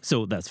 million.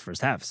 So that's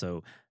first half.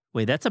 So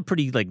wait, that's a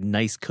pretty like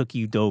nice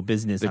cookie dough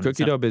business. The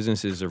cookie dough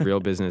business is a real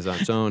business on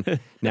its own.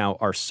 Now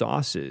our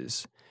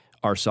sauces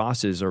are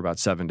about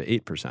 7 to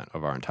 8%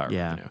 of our entire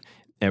revenue.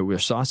 And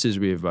with sauces,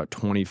 we have about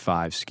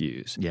 25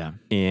 SKUs. Yeah.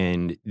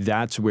 And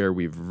that's where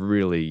we've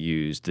really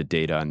used the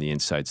data and the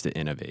insights to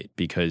innovate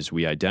because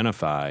we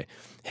identify,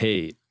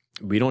 hey,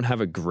 we don't have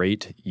a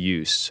great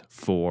use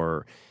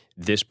for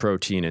this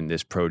protein and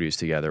this produce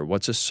together.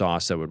 What's a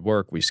sauce that would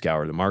work? We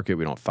scour the market.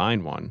 We don't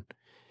find one.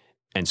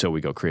 And so we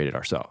go create it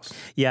ourselves.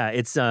 Yeah,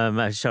 it's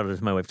I shout out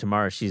to my wife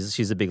Tamara.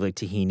 She's a big like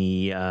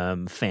tahini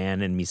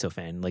fan and miso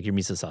fan, like your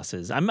miso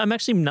sauces. I'm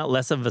actually not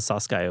less of a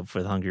sauce guy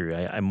for the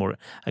Hungryroot.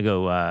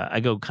 I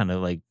go kind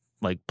of like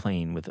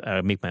plain with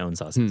make my own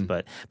sauces.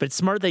 But it's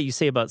smart that you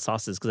say about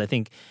sauces because I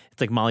think it's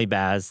like Molly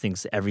Baz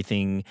thinks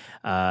everything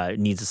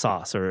needs a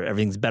sauce or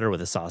everything's better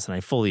with a sauce, and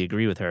I fully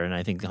agree with her. And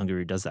I think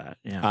Hungryroot does that.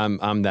 Yeah,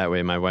 I'm that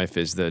way. My wife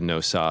is the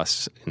no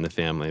sauce in the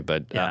family,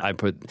 but I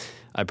put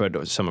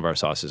some of our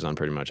sauces on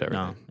pretty much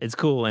everything. No, it's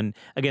cool. And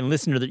again,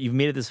 listener, that you've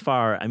made it this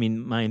far. I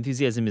mean, my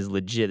enthusiasm is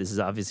legit. This is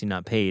obviously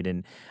not paid,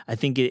 and I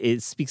think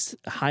it speaks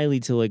highly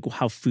to like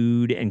how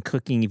food and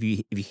cooking. If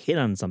you hit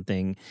on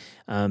something,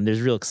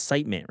 there's real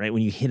excitement, right?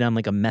 When you hit on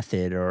like a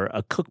method or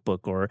a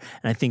cookbook, and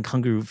I think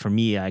Hungryroot for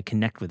me, I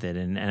connect with it,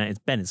 and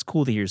it's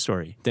cool to hear your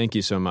story. Thank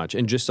you so much.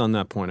 And just on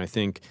that point, I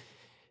think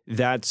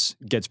that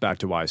gets back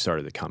to why I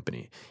started the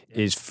company.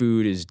 Is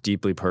food is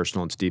deeply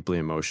personal, it's deeply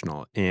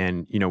emotional,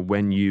 and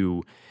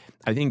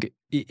I think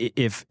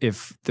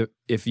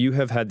if you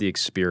have had the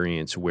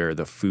experience where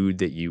the food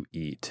that you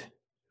eat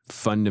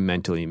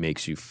fundamentally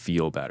makes you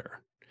feel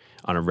better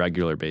on a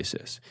regular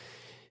basis,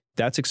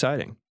 that's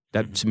exciting.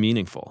 That's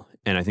meaningful,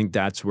 and I think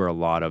that's where a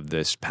lot of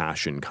this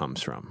passion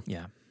comes from.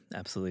 Yeah.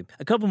 Absolutely.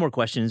 A couple more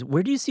questions.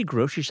 Where do you see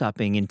grocery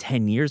shopping in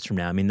 10 years from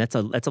now? I mean, that's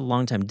a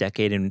long time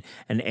decade, and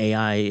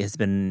AI has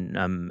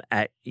been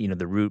at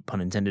the root,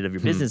 pun intended, of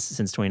your business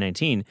since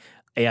 2019.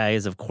 AI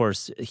is, of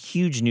course,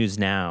 huge news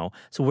now.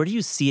 So where do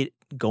you see it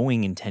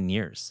going in 10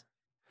 years?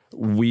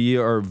 We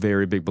are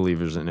very big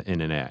believers in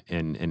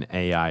an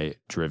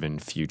AI-driven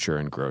future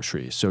in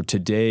grocery. So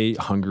today,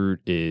 Hungryroot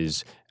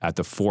is at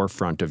the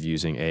forefront of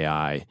using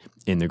AI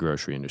in the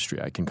grocery industry.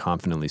 I can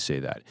confidently say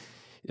that.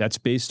 That's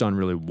based on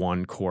really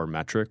one core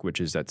metric,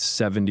 which is that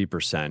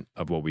 70%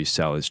 of what we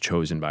sell is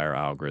chosen by our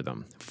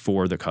algorithm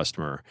for the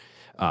customer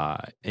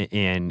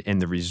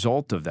And the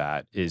result of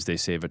that is they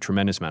save a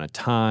tremendous amount of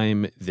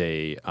time.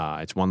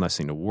 It's one less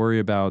thing to worry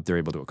about. They're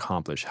able to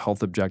accomplish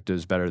health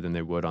objectives better than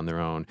they would on their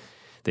own.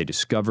 They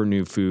discover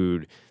new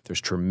food. There's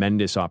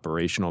tremendous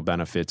operational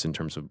benefits in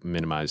terms of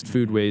minimized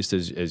food waste,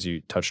 as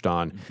you touched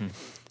on. Mm-hmm.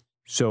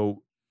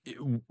 So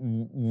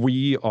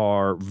we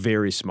are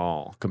very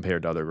small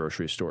compared to other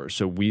grocery stores.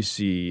 So we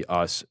see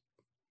us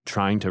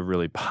trying to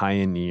really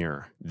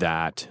pioneer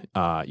that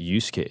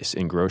use case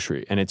in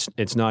grocery. And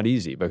it's not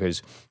easy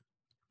because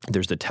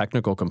there's the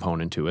technical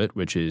component to it,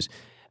 which is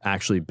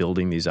actually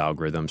building these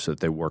algorithms so that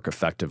they work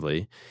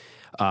effectively.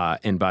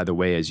 And by the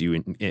way, as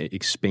you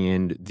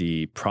expand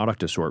the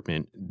product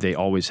assortment, they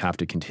always have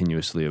to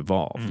continuously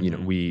evolve. Mm-hmm. You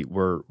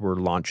know, we're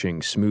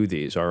launching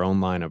smoothies, our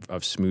own line of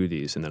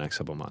smoothies in the next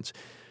couple of months.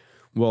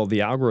 Well,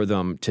 the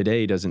algorithm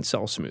today doesn't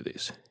sell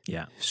smoothies.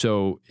 Yeah.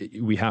 So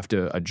we have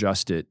to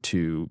adjust it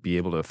to be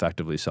able to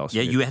effectively sell smoothies.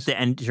 Yeah, you have to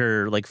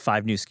enter like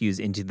 5 new SKUs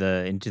into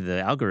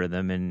the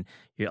algorithm, and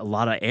a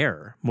lot of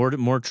error,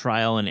 more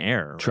trial and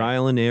error. Right?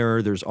 Trial and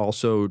error. There's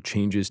also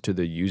changes to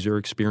the user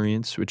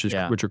experience, which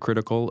are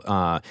critical.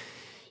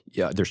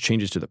 There's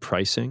changes to the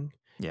pricing.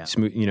 Yeah.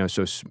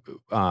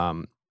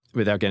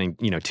 Without getting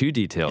too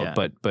detailed,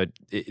 but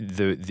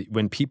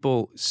when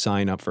people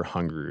sign up for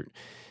Hungryroot,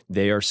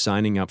 they are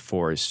signing up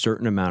for a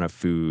certain amount of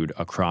food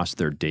across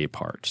their day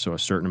part. So a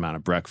certain amount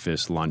of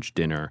breakfast, lunch,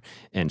 dinner,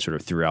 and sort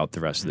of throughout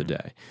the rest of the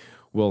day.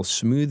 Well,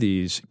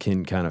 smoothies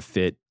can kind of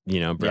fit,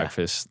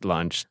 breakfast,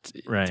 lunch,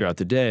 throughout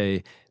the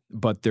day,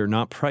 but they're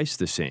not priced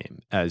the same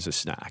as a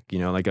snack.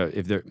 Like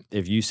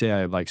if you say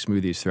I like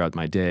smoothies throughout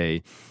my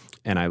day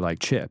and I like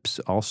chips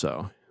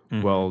also,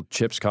 well,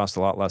 chips cost a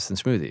lot less than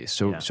smoothies.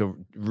 So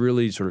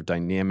really sort of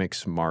dynamic,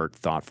 smart,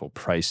 thoughtful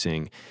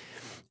pricing.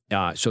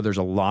 So there's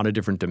a lot of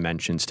different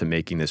dimensions to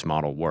making this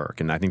model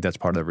work. And I think that's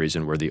part of the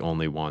reason we're the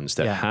only ones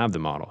that have the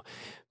model.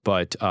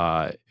 But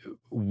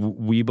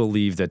we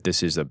believe that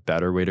this is a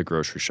better way to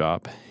grocery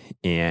shop,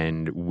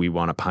 and we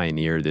want to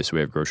pioneer this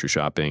way of grocery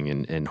shopping.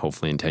 And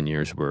hopefully in 10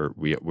 years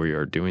we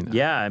are doing that.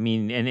 Yeah, I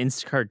mean, and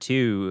Instacart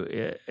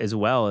too, as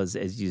well as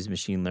use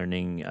machine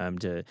learning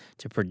to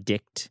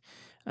predict.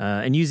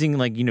 And using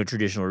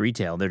traditional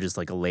retail, they're just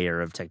like a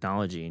layer of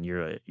technology, and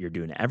you're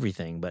doing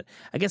everything. But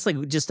I guess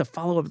just to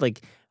follow up,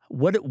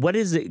 what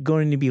is it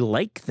going to be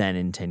like then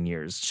in 10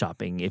 years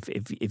shopping?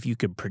 If you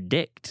could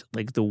predict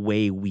the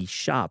way we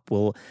shop,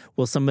 will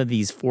some of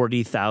these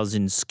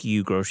 40,000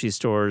 SKU grocery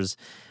stores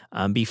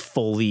be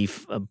fully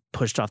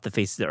pushed off the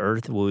face of the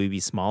earth? Will we be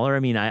smaller? I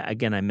mean,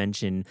 I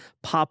mentioned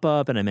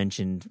pop-up and I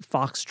mentioned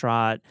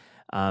Foxtrot,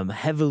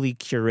 heavily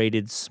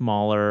curated,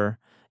 smaller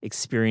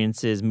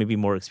experiences, maybe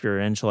more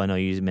experiential. I know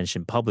you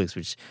mentioned Publix,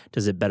 which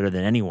does it better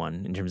than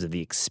anyone in terms of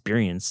the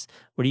experience.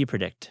 What do you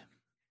predict?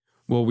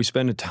 Well, we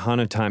spend a ton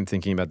of time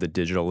thinking about the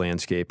digital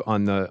landscape.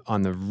 On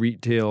the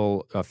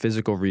retail,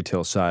 physical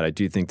retail side, I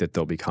do think that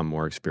they'll become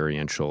more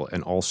experiential.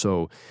 And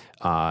also,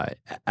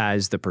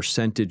 as the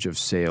percentage of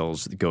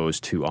sales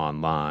goes to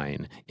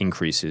online,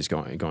 increases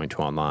going to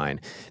online,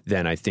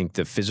 then I think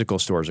the physical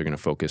stores are going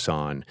to focus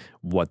on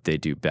what they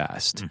do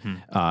best.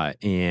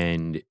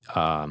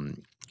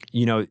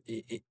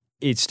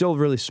 It's still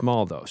really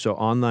small though. So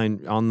online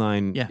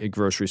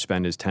grocery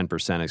spend is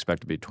 10%,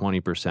 expected to be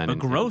 20%. But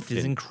growth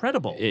is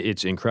incredible.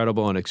 It's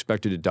incredible and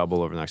expected to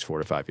double over the next 4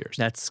 to 5 years.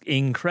 That's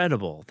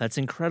incredible. That's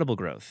incredible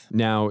growth.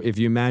 Now, if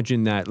you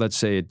imagine that, let's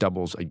say it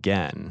doubles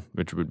again,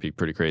 which would be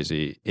pretty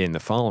crazy in the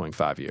following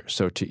 5 years.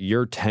 So to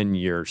your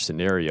 10-year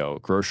scenario,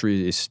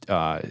 grocery is,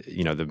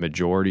 the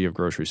majority of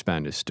grocery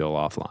spend is still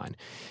offline.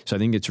 So I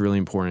think it's really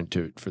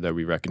important for that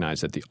we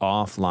recognize that the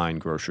offline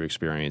grocery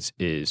experience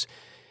is,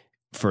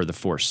 for the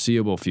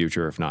foreseeable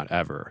future, if not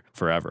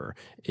forever,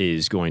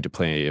 is going to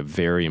play a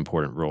very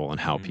important role in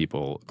how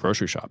people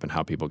grocery shop and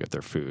how people get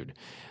their food.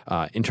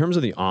 In terms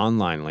of the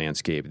online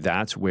landscape,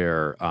 that's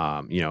where,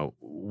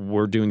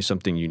 we're doing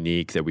something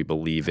unique that we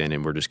believe in,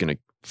 and we're just going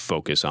to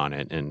focus on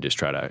it and just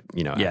try to,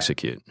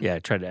 execute. Yeah,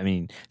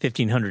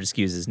 1,500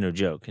 SKUs is no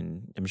joke,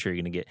 and I'm sure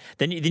you're going to get.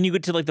 Then you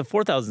get to the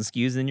 4,000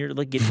 SKUs, and you're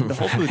getting into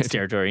Whole Foods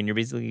territory, and you're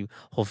basically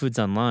Whole Foods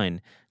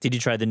online. Did you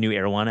try the new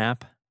Erewhon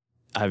app?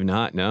 I've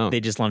not, no. They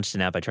just launched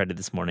an app. I tried it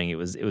this morning. It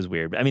was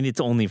weird. I mean, it's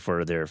only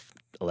for their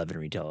 11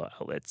 retail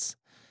outlets.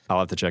 I'll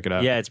have to check it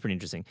out. Yeah, it's pretty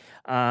interesting.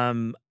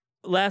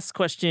 Last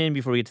question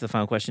before we get to the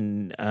final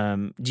question.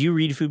 Do you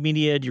read food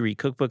media? Do you read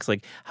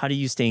cookbooks? How do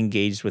you stay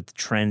engaged with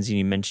trends?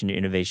 You mentioned your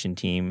innovation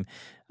team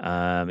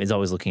is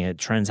always looking at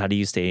trends. How do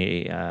you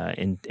stay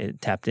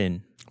tapped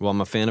in? Well,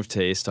 I'm a fan of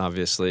taste,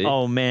 obviously.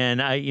 Oh man,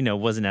 I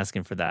wasn't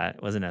asking for that.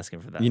 I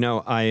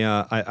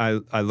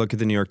look at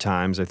the New York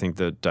Times. I think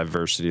the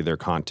diversity of their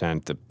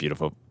content, the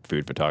beautiful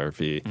food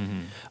photography,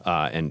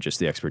 and just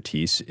the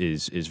expertise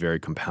is very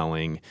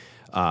compelling.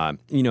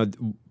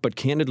 But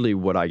candidly,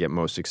 what I get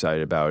most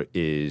excited about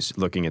is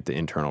looking at the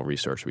internal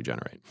research we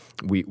generate.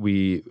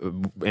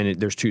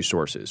 There's 2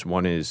 sources.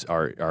 One is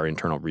our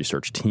internal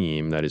research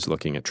team that is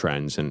looking at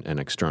trends and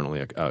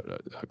externally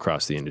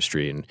across the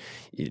industry and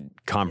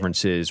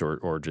conferences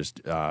or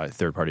just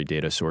third-party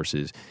data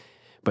sources.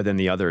 But then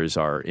the other is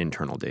our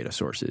internal data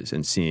sources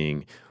and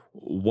seeing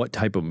what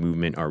type of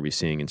movement are we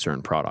seeing in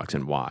certain products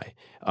and why,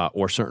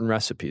 or certain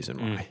recipes and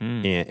why,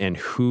 and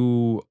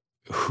who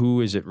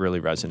is it really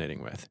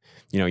resonating with?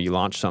 You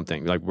launch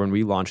something like when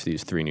we launch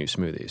these 3 new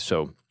smoothies.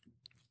 So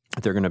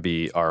they're going to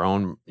be our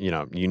own,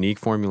 unique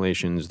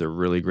formulations. They're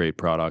really great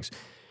products.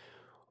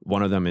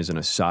 One of them is an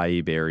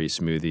acai berry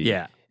smoothie.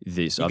 Yeah.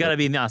 You got to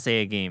be in the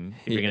acai game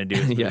if you're going to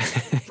do it. Yeah,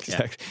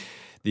 exactly.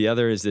 The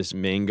other is this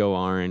mango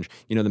orange.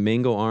 The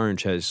mango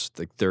orange has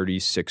like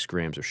 36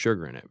 grams of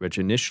sugar in it, which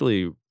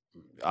initially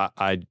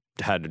I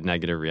had a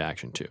negative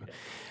reaction to.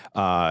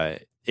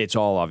 It's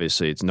all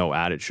obviously, it's no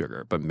added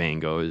sugar, but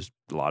mango is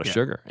a lot of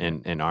sugar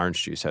and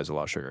orange juice has a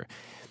lot of sugar.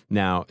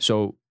 Now,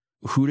 so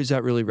who does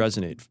that really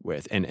resonate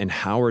with? And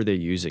how are they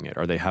using it?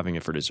 Are they having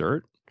it for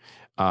dessert?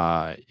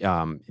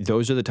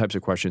 Those are the types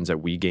of questions that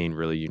we gain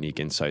really unique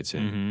insights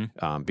in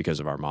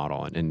because of our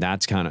model. And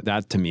that's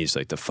that to me is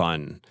like the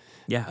fun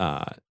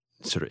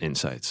sort of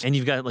insights. And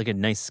you've got like a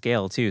nice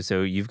scale too.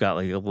 So you've got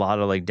like a lot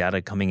of like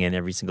data coming in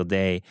every single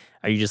day.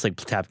 Are you just like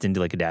tapped into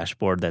like a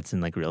dashboard that's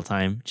in like real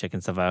time, checking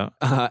stuff out?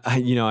 I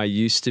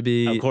used to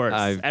be. Of course.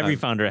 Every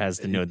founder has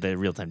to know the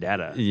real time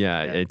data.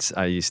 Yeah.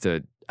 I used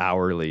to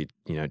hourly,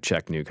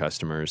 check new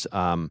customers.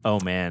 Oh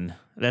man,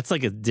 that's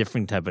like a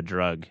different type of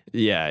drug.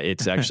 Yeah,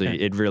 it's actually,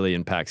 it really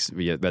impacts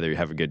whether you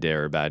have a good day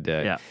or a bad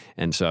day. Yeah.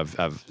 And so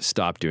I've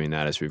stopped doing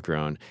that as we've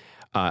grown.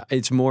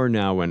 It's more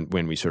now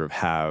when we sort of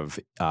have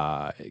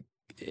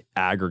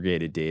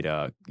aggregated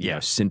data,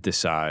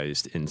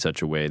 synthesized in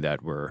such a way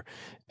that we're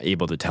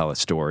able to tell a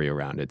story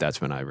around it. That's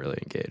when I really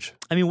engage.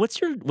 I mean, what's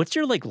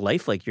your like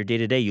life like, your day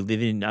to day? You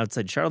live in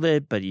outside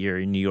Charlotte, but you're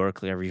in New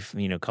York like every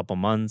couple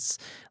months.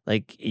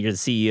 Like you're the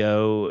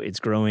CEO. It's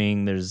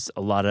growing. There's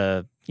a lot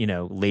of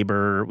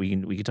labor.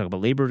 We could talk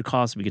about labor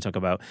costs. We could talk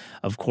about,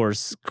 of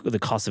course, the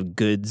cost of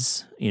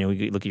goods. We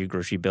could look at your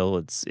grocery bill.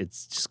 It's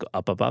just go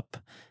up.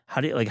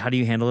 How do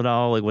you handle it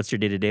all? Like, what's your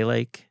day to day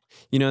like?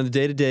 The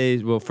day to day.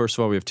 Well, first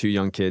of all, we have 2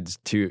 young kids,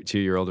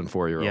 2-year-old and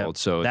 4-year-old. Yep.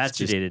 So that's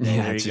your day to day.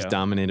 Yeah, it's just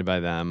dominated by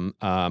them.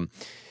 We're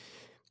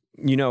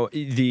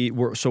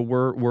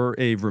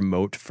a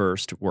remote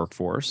first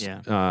workforce.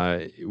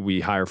 Yeah.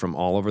 We hire from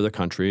all over the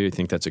country. I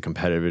think that's a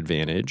competitive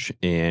advantage,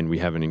 and we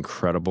have an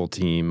incredible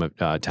team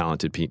of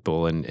talented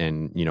people,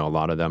 and a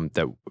lot of them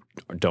that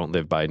don't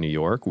live by New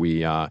York.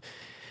 We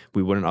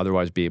wouldn't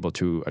otherwise be able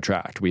to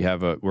attract. We're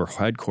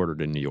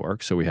headquartered in New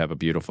York, so we have a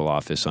beautiful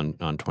office on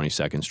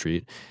 22nd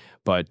Street.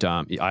 But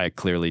I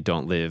clearly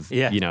don't live,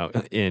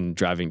 in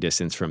driving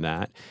distance from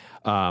that.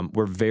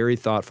 We're very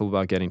thoughtful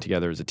about getting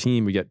together as a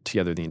team. We get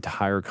together the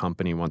entire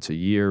company once a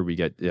year. We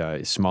get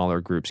smaller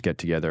groups get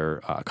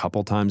together a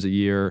couple times a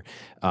year,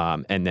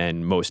 and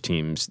then most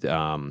teams,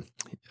 every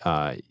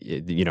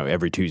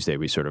Tuesday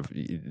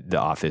the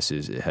office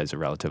has a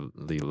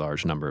relatively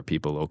large number of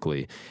people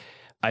locally.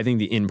 I think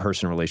the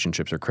in-person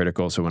relationships are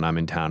critical. So when I'm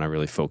in town, I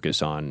really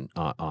focus on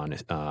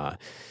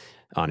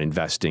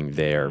investing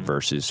there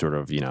versus sort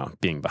of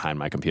being behind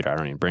my computer. I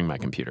don't even bring my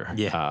computer.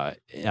 Yeah.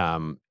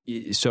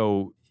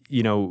 So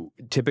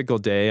typical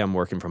day, I'm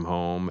working from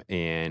home,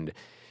 and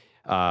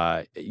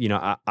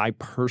I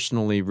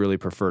personally really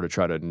prefer to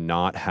try to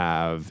not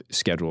have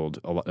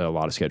a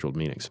lot of scheduled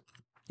meetings.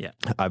 Yeah.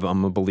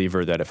 I'm a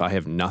believer that if I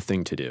have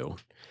nothing to do,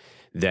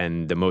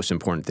 then the most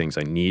important things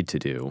I need to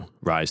do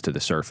rise to the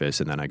surface,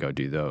 and then I go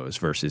do those.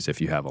 Versus if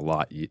you have a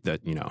lot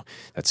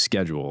that's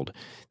scheduled,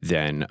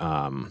 then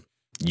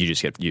you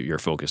just you're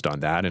focused on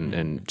that,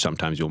 and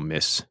sometimes you'll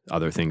miss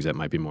other things that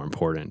might be more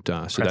important.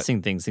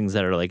 Pressing things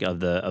that are like of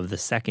the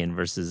second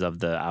versus of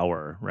the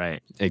hour,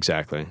 right?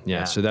 Exactly.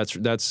 Yeah. So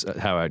that's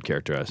how I'd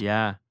characterize.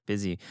 Yeah,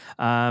 busy.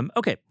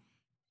 Okay.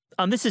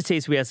 On This Is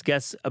Taste, we ask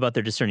guests about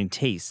their discerning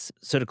tastes.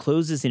 So to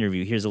close this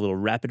interview, here's a little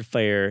rapid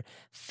fire,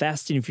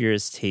 fast and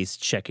furious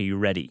taste check. Are you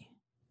ready?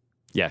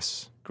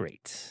 Yes.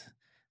 Great.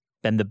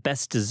 Then the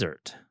best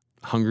dessert.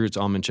 Hungryroot's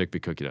almond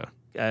chickpea cookie dough.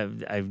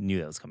 I knew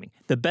that was coming.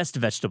 The best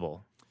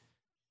vegetable.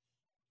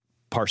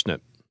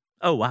 Parsnip.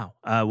 Oh wow.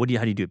 How do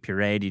you do it?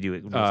 Puree? Do you do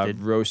it roasted?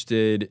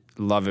 Roasted.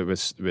 Love it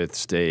with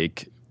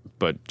steak,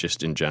 but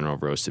just in general,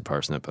 roasted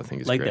parsnip I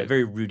think is like great. That.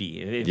 Very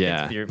rooty.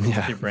 Yeah. Your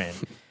brand.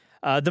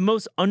 The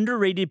most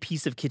underrated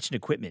piece of kitchen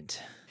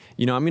equipment.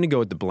 I'm going to go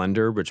with the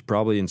blender, which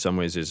probably in some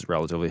ways is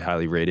relatively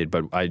highly rated,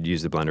 but I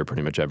use the blender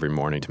pretty much every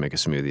morning to make a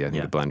smoothie. I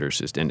think the blender is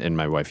just, and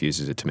my wife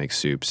uses it to make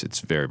soups.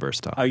 It's very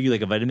versatile. Are you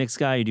like a Vitamix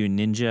guy? Are you doing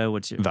Ninja?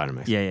 What's your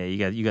Vitamix? Yeah.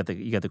 You got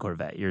the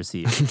Corvette. You're a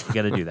CEO. You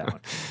got to do that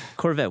one.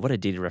 Corvette. What a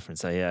dated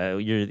reference.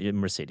 You're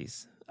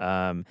Mercedes.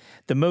 The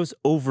most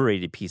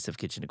overrated piece of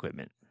kitchen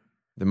equipment.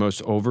 The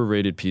most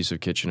overrated piece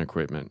of kitchen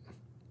equipment.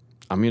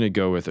 I'm going to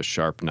go with a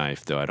sharp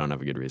knife, though I don't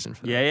have a good reason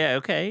for that. Yeah,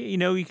 okay. You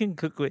can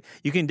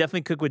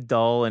definitely cook with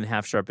dull and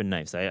half sharpened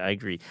knives. I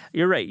agree.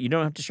 You're right. You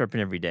don't have to sharpen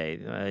every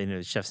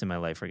day. Chefs in my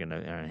life are going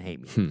to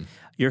hate me.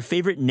 Your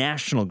favorite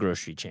national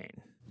grocery chain?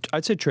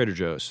 I'd say Trader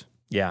Joe's.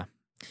 Yeah.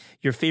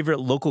 Your favorite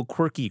local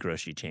quirky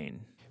grocery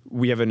chain?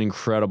 We have an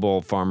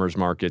incredible farmers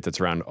market that's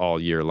around all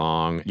year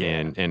long,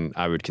 Yeah. and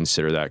I would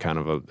consider that kind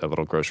of a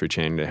little grocery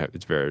chain. It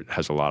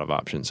has a lot of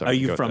options. So Are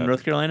you from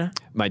North Carolina?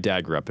 My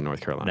dad grew up in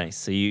North Carolina. Nice.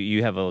 So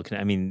you have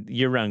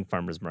year-round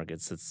farmers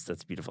markets.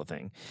 That's a beautiful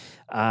thing.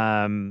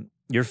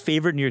 Your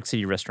favorite New York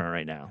City restaurant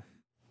right now?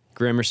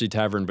 Gramercy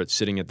Tavern, but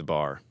sitting at the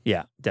bar.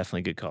 Yeah,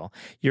 definitely good call.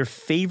 Your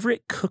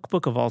favorite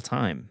cookbook of all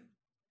time?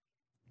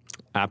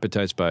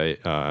 Appetites by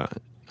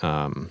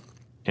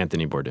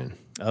Anthony Bourdain.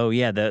 Oh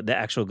yeah,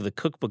 the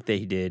cookbook that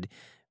he did,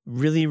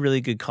 really,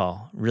 really good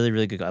call. Really,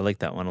 really good call. I like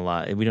that one a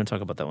lot. We don't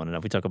talk about that one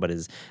enough. We talk about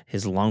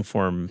his long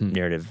form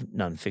narrative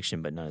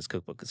nonfiction, but not his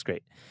cookbook. It's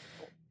great.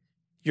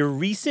 Your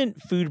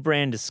recent food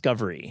brand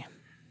discovery.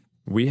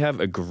 We have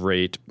a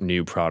great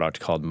new product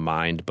called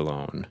Mind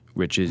Blown,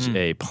 which is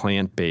a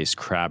plant-based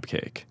crab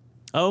cake.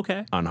 Oh,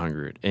 okay. On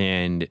Hungryroot,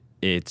 and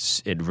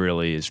it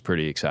really is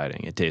pretty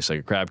exciting. It tastes like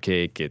a crab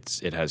cake.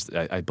 It has,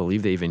 I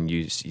believe they even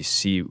use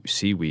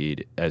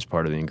seaweed as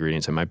part of the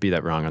ingredients. I might be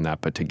that wrong on that,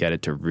 but to get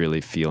it to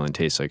really feel and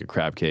taste like a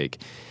crab cake,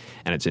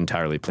 and it's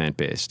entirely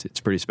plant-based,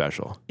 it's pretty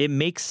special. It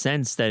makes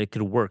sense that it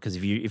could work because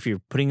if you're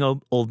putting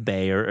Old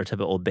Bay or a type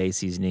of Old Bay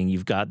seasoning,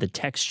 you've got the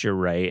texture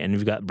right, and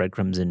you've got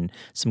breadcrumbs and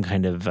some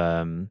kind of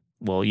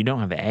you don't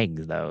have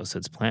eggs though, so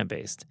it's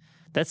plant-based.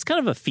 That's kind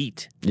of a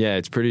feat. Yeah,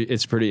 it's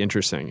pretty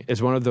interesting.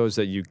 It's one of those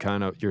that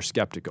you're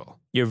skeptical.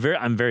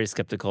 I'm very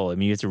skeptical. I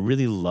mean, you have to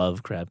really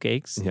love crab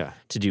cakes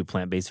to do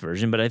plant-based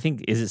version, but I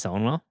think, is it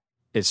selling well?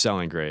 It's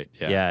selling great.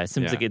 Yeah. Yeah, it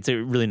seems like it's a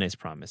really nice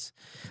promise.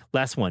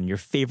 Last one, your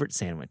favorite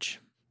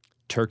sandwich?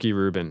 Turkey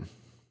Reuben.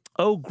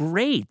 Oh,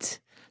 great.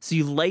 So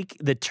you like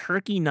the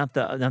turkey, not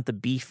the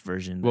beef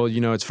version. Well,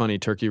 it's funny.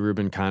 Turkey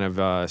Reuben kind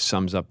of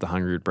sums up the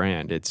Hungryroot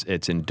brand.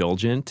 It's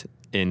indulgent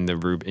in the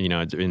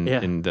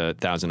in the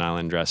Thousand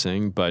Island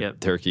dressing,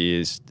 but turkey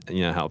is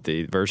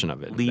healthy version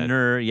of it.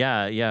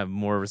 Leaner,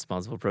 more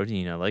responsible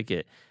protein. I like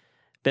it.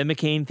 Ben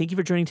McCain, thank you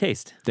for joining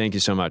Taste. Thank you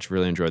so much.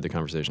 Really enjoyed the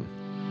conversation.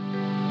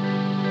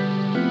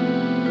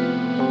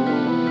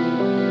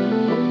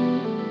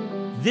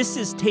 This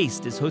is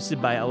Taste is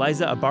hosted by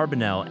Eliza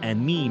Abarbanel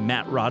and me,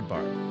 Matt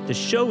Rodbard. The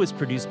show is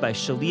produced by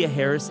Shalia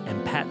Harris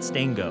and Pat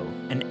Stango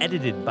and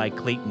edited by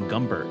Clayton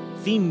Gumbert.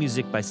 Theme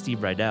music by Steve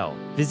Rydell.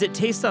 Visit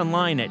Taste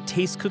online at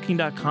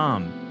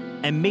tastecooking.com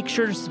and make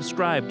sure to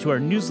subscribe to our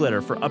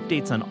newsletter for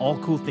updates on all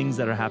cool things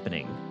that are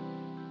happening.